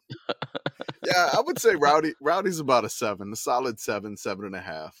 go. Yeah, I would say Rowdy's about a 7, a solid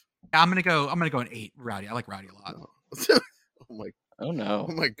 7.5. I'm gonna go an 8. Rowdy. I like Rowdy a lot. No. Oh no.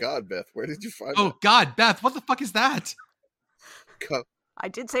 Oh my God, Beth, where did you find Oh that? God, Beth, what the fuck is that? I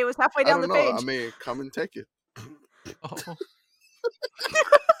did say it was halfway I down don't the know. page. I mean, come and take it. Oh.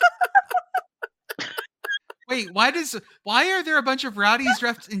 Wait, why are there a bunch of Rowdies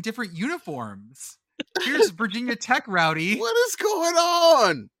dressed in different uniforms? Here's Virginia Tech Rowdy. What is going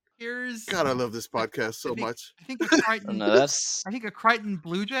on? Here's God, I love this podcast so much. I think a Crichton. No, that's I think a Crichton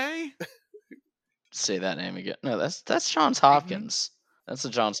Blue Jay. say that name again. No, that's Johns Hopkins. That's the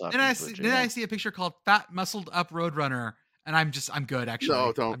Johns Hopkins. Then I see a picture called Fat Muscled Up Roadrunner, and I'm good actually.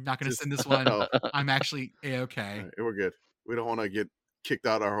 No, don't. I'm not going to Just- send this one. no. I'm actually All A-okay. right, we're good. We don't want to get kicked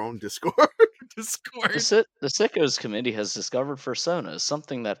out our own Discord. Discord. The SICKO's committee has discovered personas,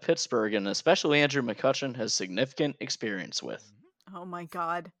 something that Pittsburgh and especially Andrew McCutcheon has significant experience with. Oh my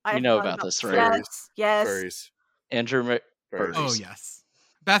God. You I've know thought about this, right? Yes. Yes. Furries. Andrew Furries. Oh yes.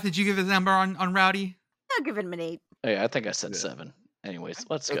 Beth, did you give his number on Rowdy? I'll give him an 8. Hey, I think I said Yeah. 7. Anyways,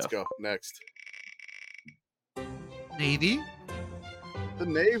 let's Let's go. go. Next. Navy. The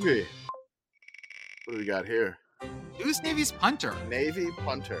Navy. What do we got here? Who's Navy's punter? Navy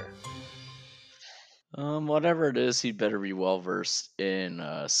punter. Whatever it is, he'd better be well versed in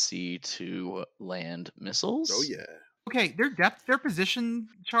sea to land missiles. Oh yeah. Okay, their position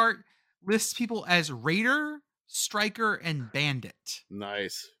chart lists people as Raider, Striker, and Bandit.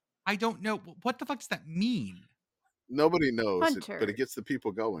 Nice. I don't know what the fuck does that mean. Nobody knows, Punter. but it gets the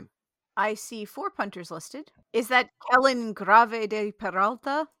people going. I see 4 punters listed. Is that Kellen Grave de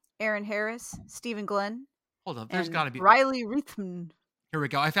Peralta, Aaron Harris, Stephen Glenn, Hold on, there's and got to be. Riley Rithman? Here we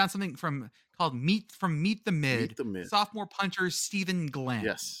go. I found something called Meet the Mid. Meet the Mid. Sophomore punter Stephen Glenn.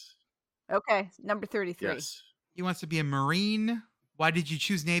 Yes. Okay, number 33. Yes. He wants to be a Marine. Why did you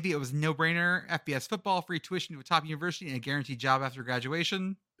choose Navy? It was a no-brainer. FBS football, free tuition to a top university, and a guaranteed job after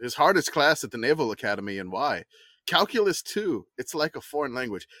graduation. His hardest class at the Naval Academy, and why? Calculus 2. It's like a foreign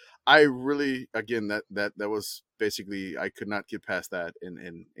language. I really, again, that was basically, I could not get past that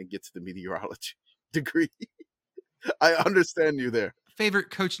and get to the meteorology degree. I understand you there.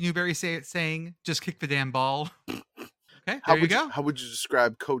 Favorite Coach Newberry saying, just kick the damn ball. Okay, How there you would go. How would you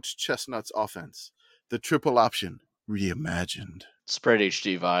describe Coach Chestnut's offense? The triple option. reimagined. Spread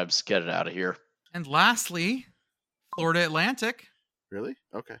HD vibes. Get it out of here. And lastly, Florida Atlantic. Really?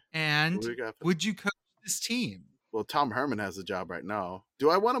 Okay. And What do we got? would you coach this team? Well, Tom Herman has a job right now. Do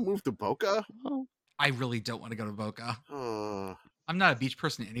I want to move to Boca? Well, I really don't want to go to Boca. Oh, I'm not a beach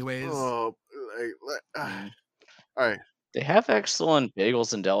person anyways. all right. they have excellent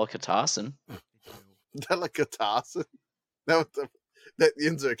bagels and delicatessen. Delicatessen. That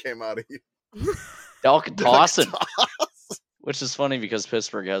Yinzer came out of you. Delicatessen. Which is funny because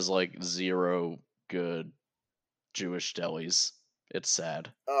Pittsburgh has like 0 good Jewish delis. It's sad.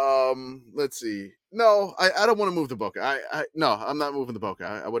 Let's see. No, I don't want to move to Boca. No, I'm not moving to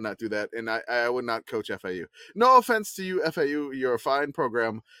Boca. I would not do that, and I would not coach FAU. No offense to you, FAU. You're a fine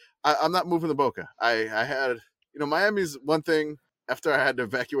program. I'm not moving to Boca. I had, Miami's one thing. After I had to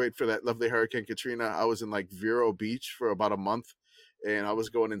evacuate for that lovely Hurricane Katrina, I was in like Vero Beach for about a month, and I was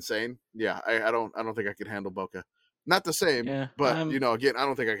going insane. Yeah, I don't think I could handle Boca. Not the same, Yeah, but again, I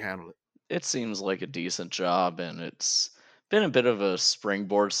don't think I can handle it. It seems like a decent job, and it's been a bit of a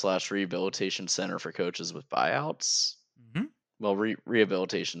springboard / rehabilitation center for coaches with buyouts. Mm-hmm. Well,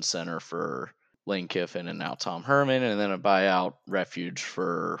 rehabilitation center for Lane Kiffin and now Tom Herman, and then a buyout refuge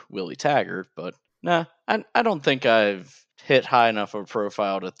for Willie Taggart. But nah, I don't think I've hit high enough of a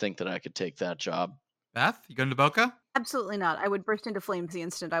profile to think that I could take that job. Beth, you going to Boca? Absolutely not. I would burst into flames the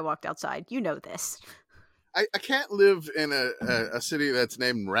instant I walked outside. You know this. I can't live in a city that's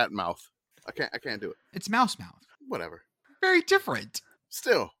named Ratmouth. I can't do it. It's Mouse Mouth. Whatever. Very different.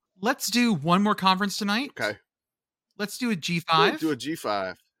 Still. Let's do one more conference tonight. Okay. Let's do a G5. Do a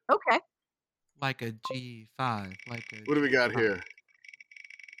G5. Okay. Like a G5. What do we got here?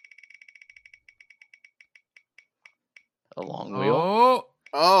 A long wheel.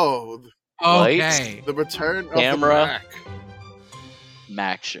 Oh. Okay. Lights. The return of Camera. the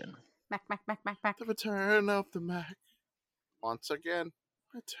Mac. Maction. Mac. The return of the Mac. Once again.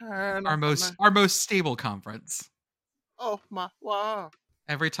 Return Our of the most Mac. stable conference. Oh my wow.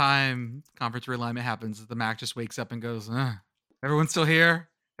 Every time conference realignment happens, the Mac just wakes up and goes, "Ugh. Everyone's still here?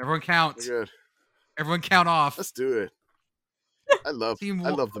 Everyone count. We're good. Everyone count off." Let's do it. I love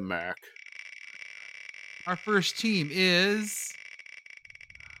the Mac. Our first team is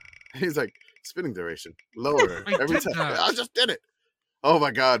He's like, spinning duration. Lower. I Every did time. that. I just did it. Oh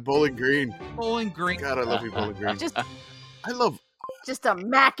my god, Bowling Green. Bowling Green. God, I love you, Bowling Green. Just I love just a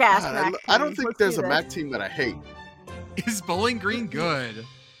Mac ass God, Mac. I don't team. think Let's there's do a this. Mac team that I hate. Is Bowling Green good?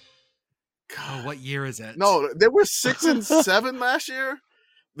 Oh, what year is it? No, they were 6 and 7 last year.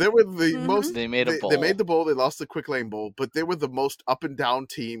 They were the most. They made a bowl. They made the bowl. They lost the Quick Lane Bowl, but they were the most up and down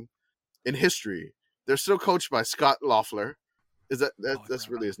team in history. They're still coached by Scott Loeffler. That's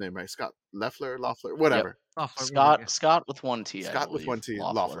really his name, right? Scott Loeffler, whatever. Loeffler, Scott with one T. I Scott with believe. one T.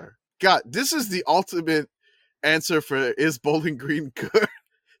 Loeffler. Loeffler. God, this is the ultimate answer for is Bowling Green good?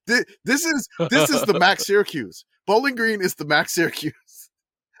 This is the Mac Syracuse. Bowling Green is the Mac Syracuse.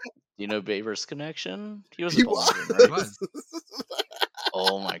 You know Baber's connection? He was He a Bowling was. Green, right? He was.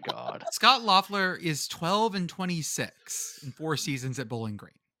 Oh my god. Scott Loeffler is 12-26 in 4 seasons at Bowling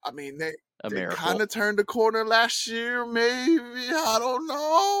Green. I mean, A they miracle. kind of turned the corner last year, maybe. I don't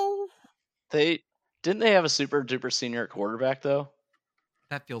know. Didn't they have a super duper senior at quarterback though?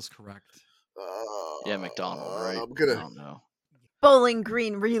 That feels correct. Yeah, McDonald, right? I'm gonna. I don't know. Bowling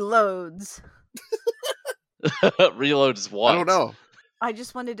Green reloads. Reloads what? I don't know. I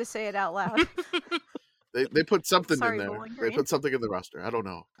just wanted to say it out loud. They put something Sorry, in there. Bowling They Green. put something in the roster. I don't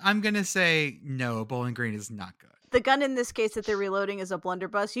know. I'm going to say no, Bowling Green is not good. The gun in this case that they're reloading is a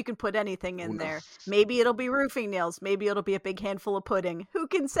blunderbuss. You can put anything in Who there. knows? Maybe it'll be roofing nails. Maybe it'll be a big handful of pudding. Who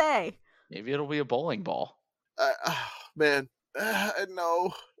can say? Maybe it'll be a bowling ball. Man,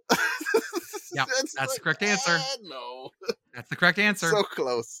 no. Yep, that's the correct answer. No. That's the correct answer. So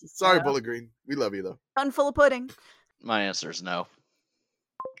close. Sorry, Yeah. Bowling Green. We love you though. Gun full of pudding. My answer is no.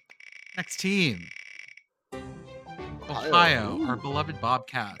 Next team. Ohio. Ohio, our Ooh. beloved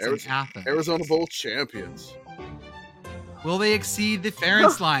Bobcats Arizona- in Athens. Arizona Bowl champions. Will they exceed the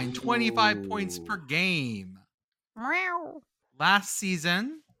Ferentz line, 25 points per game? Meow. Last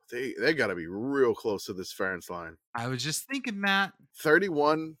season, They got to be real close to this Ferentz line. I was just thinking, Matt,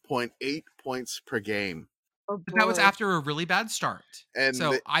 31.8 points per game. Oh, but that was boy. after a really bad start. And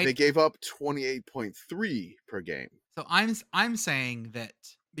So they gave up 28.3 per game. So I'm saying that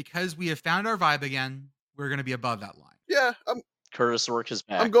because we have found our vibe again, we're going to be above that line. Yeah, Curtis Work is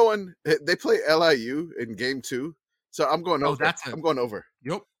back. I'm going. They play LIU in game 2, so I'm going over. I'm going over.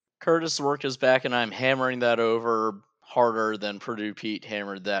 Yep. Curtis Work is back, and I'm hammering that over harder than Purdue Pete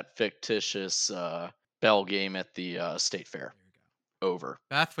hammered that fictitious Bell game at the State Fair. There you go. Over.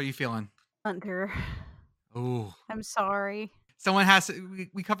 Beth, what are you feeling? Under. Oh, I'm sorry. someone has to.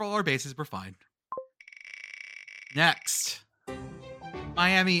 We cover all our bases. We're fine. Next,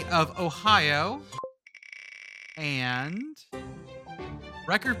 Miami of Ohio. And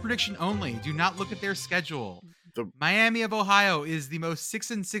record prediction only. Do not look at their schedule. The- Miami of Ohio is the most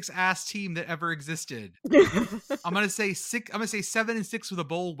 6-6 ass team that ever existed. I'm gonna say 7-6 with a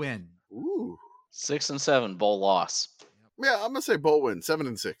bowl win. Ooh. 6-7 bowl loss. Yeah, I'm gonna say bowl win,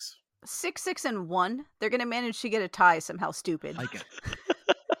 7-6. 6-6-1. They're gonna manage to get a tie somehow. Stupid. Like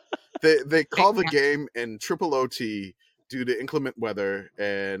it. They call the game in triple OT due to inclement weather,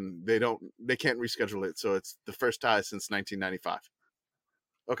 and they can't reschedule it, so it's the first tie since 1995.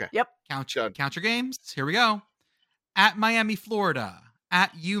 Okay. Yep. Count Done. your games. Here we go. At Miami, Florida.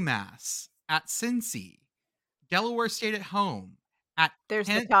 At UMass. At Cincy. Delaware State at home. At There's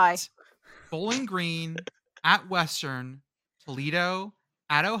the Kent, tie. Bowling Green. At Western. Toledo.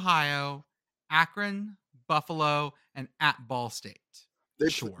 At Ohio. Akron. Buffalo. And at Ball State.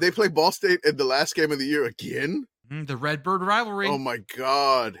 They play Ball State in the last game of the year again? The Redbird rivalry. Oh my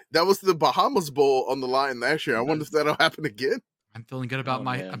God. That was the Bahamas Bowl on the line last year. I wonder if that'll happen again. I'm feeling good about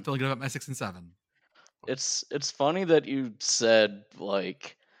my man. 6 and 7. It's funny that you said,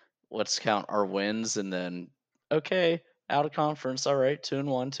 like, let's count our wins, and then, okay, out of conference, all right,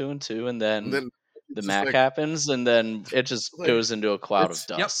 2-1, 2-2, and then the it's MAC like- happens, and then it just like, goes into a cloud of it's-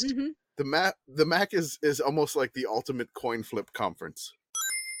 Yep. dust. Mm-hmm. The MAC is almost like the ultimate coin flip conference.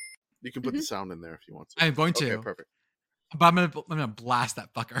 You can put the Mhm. sound in there if you want to. I'm going to. Okay, perfect. But I'm gonna blast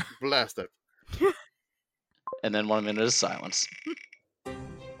that fucker. Blast it. And then 1 minute of silence.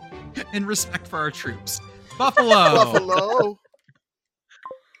 In respect for our troops. Buffalo. Buffalo.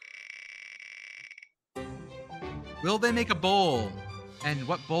 Will they make a bowl? And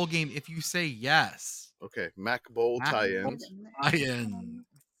what bowl game if you say yes? Okay, MAC Bowl MAC tie-ins. Lion.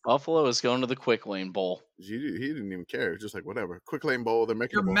 Buffalo is going to the Quick Lane Bowl. He didn't even care. Just like, whatever. Quick Lane Bowl, they're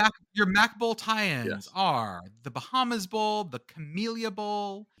making a bowl. Your Mac Bowl tie-ins Yes. are the Bahamas Bowl, the Camellia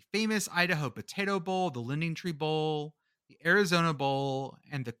Bowl, the famous Idaho Potato Bowl, the Lending Tree Bowl, the Arizona Bowl,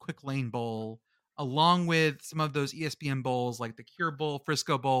 and the Quick Lane Bowl, along with some of those ESPN bowls like the Cure Bowl,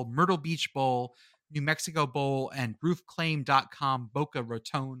 Frisco Bowl, Myrtle Beach Bowl, New Mexico Bowl, and roofclaim.com Boca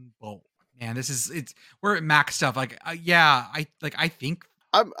Raton Bowl. Man, we're at Mac stuff. I think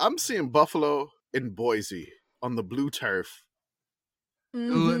I'm seeing Buffalo in Boise on the blue turf.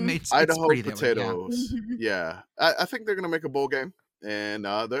 Mhm. it's Idaho pretty that way, yeah. potatoes. Mhm. Yeah. I think they're gonna make a bowl game. And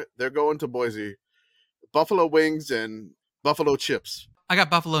they're going to Boise. Buffalo wings and buffalo chips. I got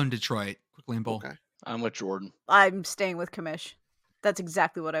Buffalo and Detroit. Quick Lane Bowl. Okay. I'm with Jordan. I'm staying with Kamish. That's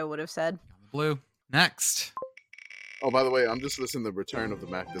exactly what I would have said. On the blue. Next. Oh, by the way, I'm just listening to the return of the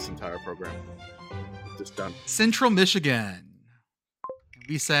MAC this entire program. Just done. Central Michigan.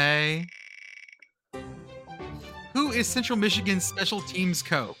 We say, who is Central Michigan's special teams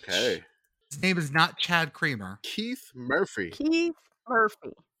coach? Okay. His name is not Chad Kramer. Keith Murphy. Keith Murphy.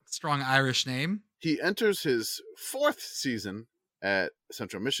 Strong Irish name. He enters his 4th season at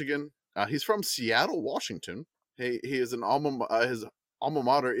Central Michigan. He's from Seattle, Washington. He is an his alma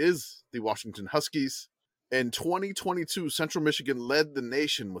mater is the Washington Huskies. In 2022, Central Michigan led the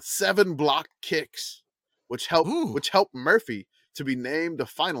nation with 7 blocked kicks, which helped Murphy to be named a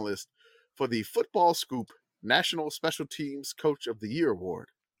finalist for the Football Scoop National Special Teams Coach of the Year award.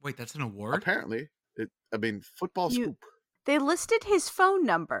 Wait, that's an award? Apparently, Football Scoop. They listed his phone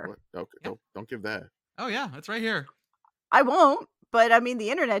number. What? Okay, don't give that. Oh, yeah, that's right here. I won't, but I mean, the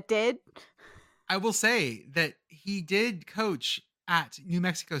internet did. I will say that he did coach at New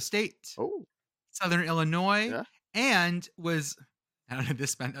Mexico State, Oh, Southern Illinois, Yeah. and was, I don't know,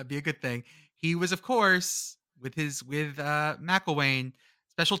 this might be a good thing. He was, of course, with McElwain,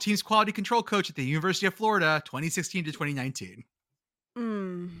 special teams quality control coach at the University of Florida, 2016 to 2019.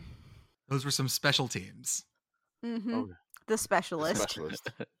 Mm. Those were some special teams. Mm-hmm. okay. The specialist. Specialist.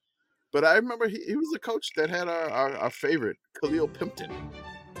 But I remember he was the coach that had our favorite, Khalil Pimpleton.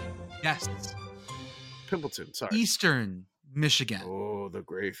 Yes. Pimpleton, sorry. Eastern Michigan. Oh, the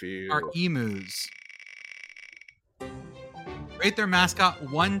gray field. Our emus. Rate their mascot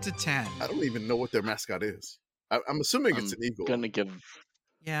 1 to 10. I don't even know what their mascot is. I'm assuming it's an eagle.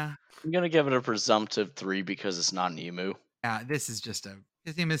 Yeah. I'm gonna give it a presumptive 3 because it's not an emu. Yeah, this is just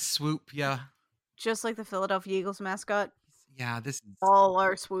his name is Swoop. Yeah. Just like the Philadelphia Eagles mascot. Yeah, this is All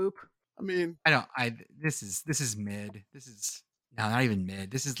our swoop. I mean, this is mid. This is not even mid.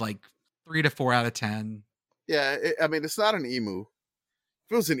 This is like 3 to 4 out of 10. yeah, it's not an emu.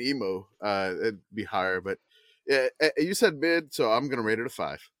 If it was an emu, it'd be higher. But yeah, you said mid, so I'm gonna rate it a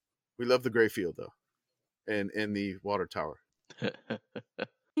 5. We love the gray field though, and the water tower.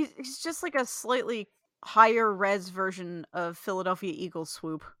 He's just like a slightly higher res version of Philadelphia Eagles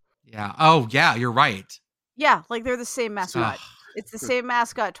swoop. Yeah. Oh, yeah, you're right. Yeah, like they're the same mascot. Ugh. It's the same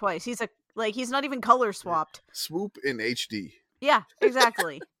mascot twice. He's not even color swapped. Swoop in HD. Yeah,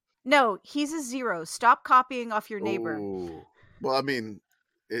 exactly. No, he's a 0. Stop copying off your neighbor. Oh. Well, I mean,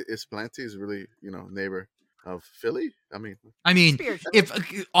 Esplante is really, neighbor of Philly. I mean, Spiritually.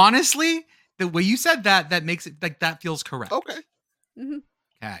 if honestly, the way you said that makes it like that feels correct. okay. hmm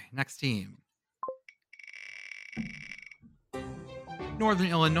Okay, next team. Northern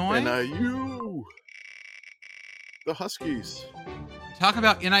Illinois. NIU. The Huskies. Talk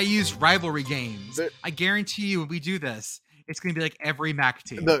about NIU's rivalry games. They're- I guarantee you when we do this, it's going to be like every MAC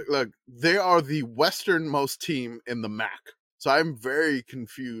team. Look, they are the westernmost team in the MAC. So I'm very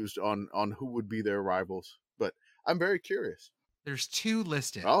confused on who would be their rivals, but I'm very curious. There's 2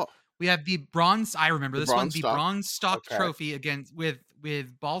 listed. Oh, We have the bronze. I remember The this one. Bronze The Stock. bronze stock Okay. trophy against with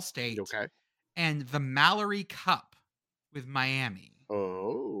Ball State, okay. and the Mallory Cup with Miami.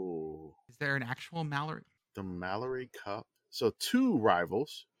 Oh, Is there an actual Mallory? the Mallory Cup. So 2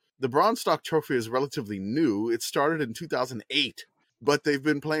 rivals. The Bronze Stock Trophy is relatively new. It started in 2008, but they've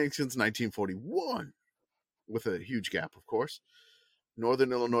been playing since 1941, with a huge gap, of course.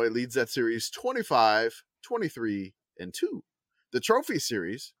 Northern Illinois leads that series 25, 23, and 2. The Trophy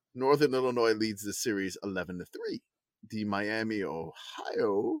Series, Northern Illinois leads the series 11-3. The Miami,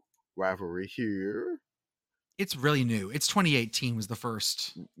 Ohio rivalry here. It's really new. It's 2018 was the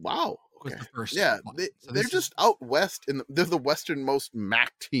first. Wow. Was Okay. the first. Yeah, one. So they're this just out west, and they're the westernmost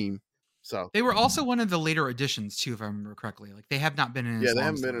MAC team. So They were also one of the later additions too, if I remember correctly. Like they have not been in. yeah, as they long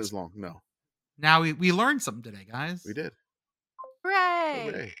haven't as been the as rest. long. No, Now we learned something today, guys. we did.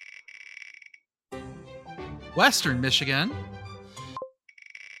 Hooray! Hooray. Western Michigan.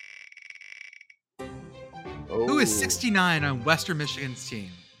 Who is Oh. 69 on Western Michigan's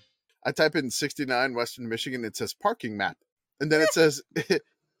team? I type in 69 Western Michigan. It says parking map, and then it says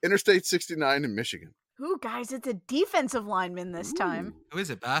Interstate 69 in Michigan. Ooh, guys, it's a defensive lineman this time. Ooh. Who is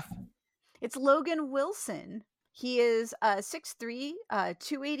it, Beth? It's Logan Wilson. He is 6'3",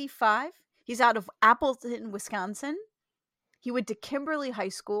 285. He's out of Appleton, Wisconsin. He went to Kimberly High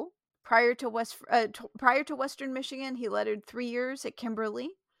School. Prior to Western Michigan, he lettered 3 years at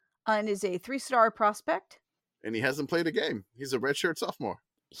Kimberly and is a 3-star prospect. And he hasn't played a game. He's a redshirt sophomore.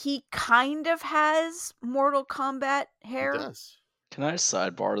 He kind of has Mortal Kombat hair. He does. Can I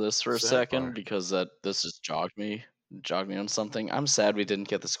sidebar this for a Sidebar. second because this just jogged me on something. I'm sad we didn't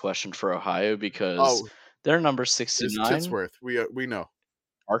get this question for Ohio because Oh, their number it's 69, Titsworth. We know.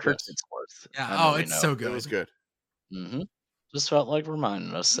 Parker yes. Titsworth. Yeah. I know Oh, we it's know. so good. It was good. Mm-hmm. Just felt like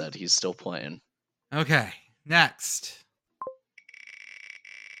reminding us that he's still playing. Okay. Next.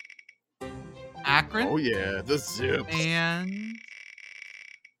 Akron. Oh yeah, the Zips. And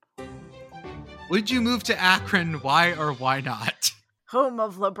would you move to Akron? Why or why not? Home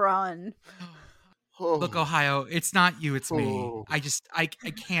of LeBron. Oh. Look, Ohio, it's not you, it's me. Oh. I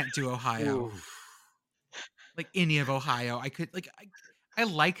can't do Ohio. Oof. Like any of Ohio. I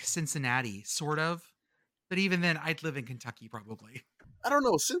like Cincinnati, sort of. But even then, I'd live in Kentucky probably. I don't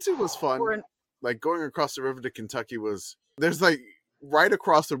know. Since it was fun, Or an- like going across the river to Kentucky there's like right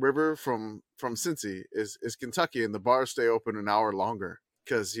across the river from Cincy is Kentucky, and the bars stay open an hour longer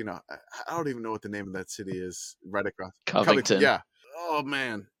because I don't even know what the name of that city is right across Covington. Yeah. Oh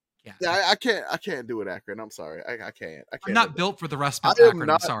man. Yeah. Yeah, I can't do it, Akron. I'm sorry. I can't. I'm not built for the Rust Belt, I am Akron.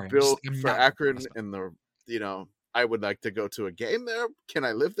 not I'm sorry. built I'm for not built Akron Rust Belt. and I would like to go to a game there. Can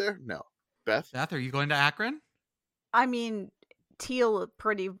I live there? No. Beth? Beth, are you going to Akron? I mean, Teal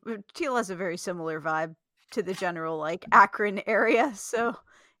has a very similar vibe to the general like Akron area, so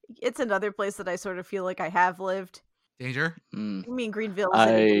it's another place that I sort of feel like I have lived. Danger? Mm. I mean, Greenville is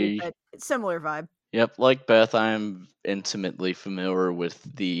in I- but it's similar vibe. Yep, like Beth, I'm intimately familiar with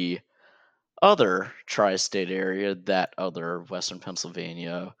the other tri-state area, that other Western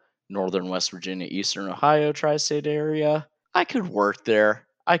Pennsylvania, Northern West Virginia, Eastern Ohio tri-state area. I could work there.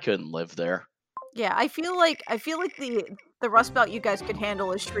 I couldn't live there. Yeah, I feel like the Rust Belt you guys could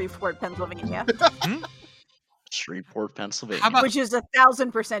handle is Shreveport, Pennsylvania, Shreveport, Pennsylvania. How about which is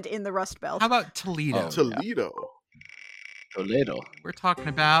 1,000% in the Rust Belt. how about Toledo? Oh. Toledo. Toledo? We're talking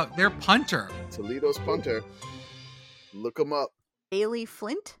about their punter. Toledo's punter. Look them up. Bailey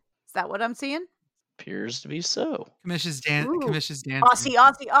Flint? Is that what I'm seeing? Appears to be so. Commission's Ooh. dancing.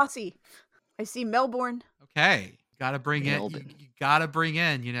 Aussie. I see Melbourne. Okay. Gotta bring in Melbourne. you gotta bring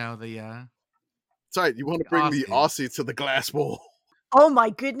in, the Sorry, you want to bring the Aussie to the Glass Bowl. Oh my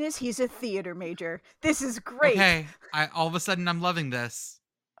goodness, he's a theater major. This is great. Okay. All of a sudden I'm loving this.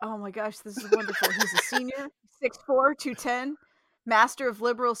 Oh my gosh, this is wonderful. He's a senior, 6'4", 210, Master of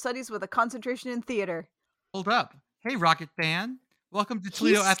Liberal Studies with a concentration in theater. Hold up. Hey, Rocket fan. Welcome to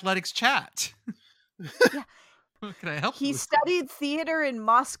Toledo He's- Athletics Chat. Yeah. What can I help you He with? studied theater in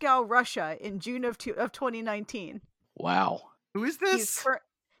Moscow, Russia in June of 2019. Wow. Who is He's this?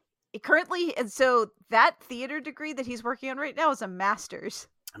 currently, and so that theater degree that he's working on right now is a master's.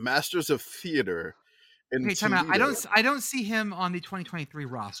 Masters of Theater in Okay, time out. Toledo. I don't see him on the 2023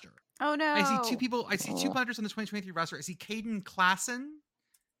 roster. Oh no! I see two people. I see two Oh. punters on the 2023 roster. I see Caden Klassen,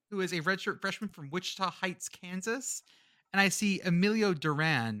 who is a redshirt freshman from Wichita Heights, Kansas, and I see Emilio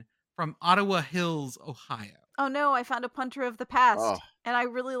Duran from Ottawa Hills, Ohio. Oh no! I found a punter of the past, Oh. and I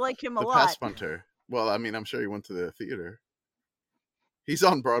really like him a The lot. Past Punter. Well, I mean, I'm sure he went to the theater. He's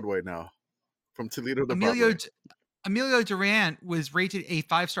on Broadway now. From Toledo to Broadway. Emilio Duran was rated a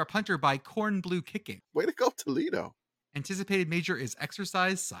 5-star punter by Corn Blue Kicking. Way to go, Toledo. Anticipated major is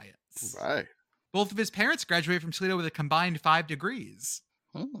exercise science. Right. Both of his parents graduated from Toledo with a combined 5 degrees.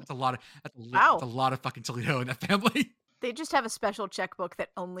 Hmm. That's a lot of Wow. that's a lot of fucking Toledo in that family. They just have a special checkbook that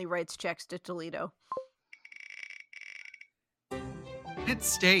only writes checks to Toledo. Kent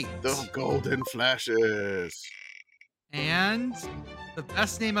State. The Golden Flashes. And the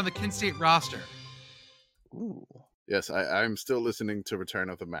best name on the Kent State roster. Ooh. Yes, I'm still listening to Return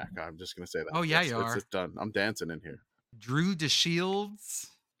of the Mac. I'm just going to say that. Oh, yeah, It's are. done. I'm dancing in here. Drew DeShields.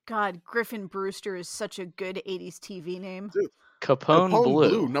 God, Griffin Brewster is such a good 80s TV name. Dude, Capone,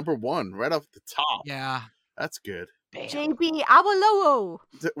 Blue. #1, right off the top. Yeah. That's good. Bam. JB Awolowo.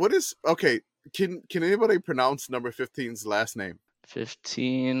 What is... Okay, can anybody pronounce number 15's last name?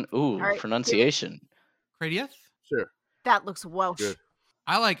 15. Ooh, right, pronunciation. Cradieth. Sure. That looks Welsh. Good.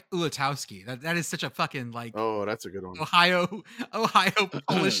 I like Ulatowski. That is such a fucking like Oh, that's a good one. Ohio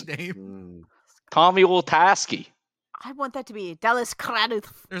Polish name. Mm. Tommy Woltaski. I want that to be Dallas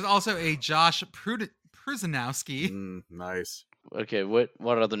Kraduth. There's also a Josh Pruzanowski. Nice. Okay, what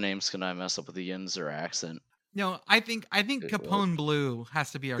other names can I mess up with the Yinzer accent? No, I think It Capone Blue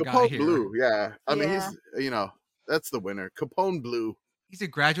has to be our guy Capone here. Blue, yeah. I mean, Yeah. he's, that's the winner. Capone Blue. He's a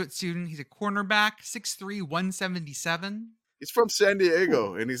graduate student. He's a cornerback, 6'3", 177. He's from San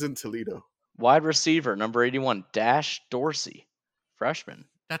Diego, and he's in Toledo. Wide receiver, number 81, Dash Dorsey. Freshman.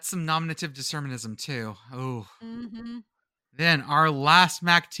 That's some nominative determinism too. Oh. Mm-hmm. Then our last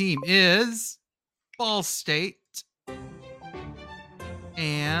MAC team is Ball State.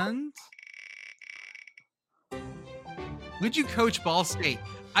 And would you coach Ball State?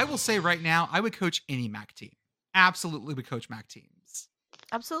 I will say right now, I would coach any MAC team. Absolutely would coach MAC teams.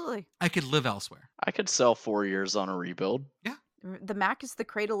 Absolutely. I could live elsewhere. I could sell 4 years on a rebuild. The MAC is the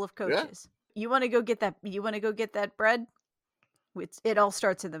cradle of coaches. You want to go get that? You want to go get that bread? It all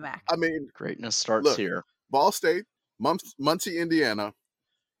starts in the MAC. I mean, Greatness starts Look. here. Ball State, Muncie, Indiana.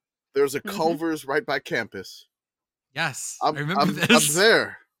 There's a Mhm. Culver's right by campus. Yes, I'm, I remember I'm this.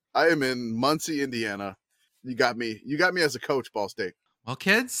 there. I am in Muncie, Indiana. You got me. You got me as a coach, Ball State. Well,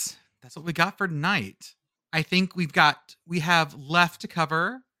 kids, that's what we got for tonight. I think we have left to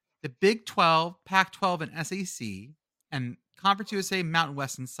cover the Big 12, Pac-12, and SEC, and Conference USA, Mountain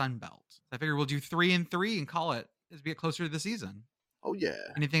West, and Sun Belt. I figure we'll do 3 and 3 and call it as we get closer to the season. Oh yeah.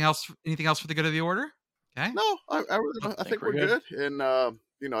 Anything else for the good of the order? Okay. No, I really don't. I think we're we're good.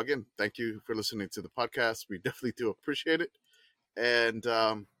 And again, thank you for listening to the podcast. We definitely do appreciate it. And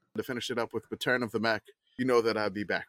to finish it up with Return of the Mac, you know that I'll be back.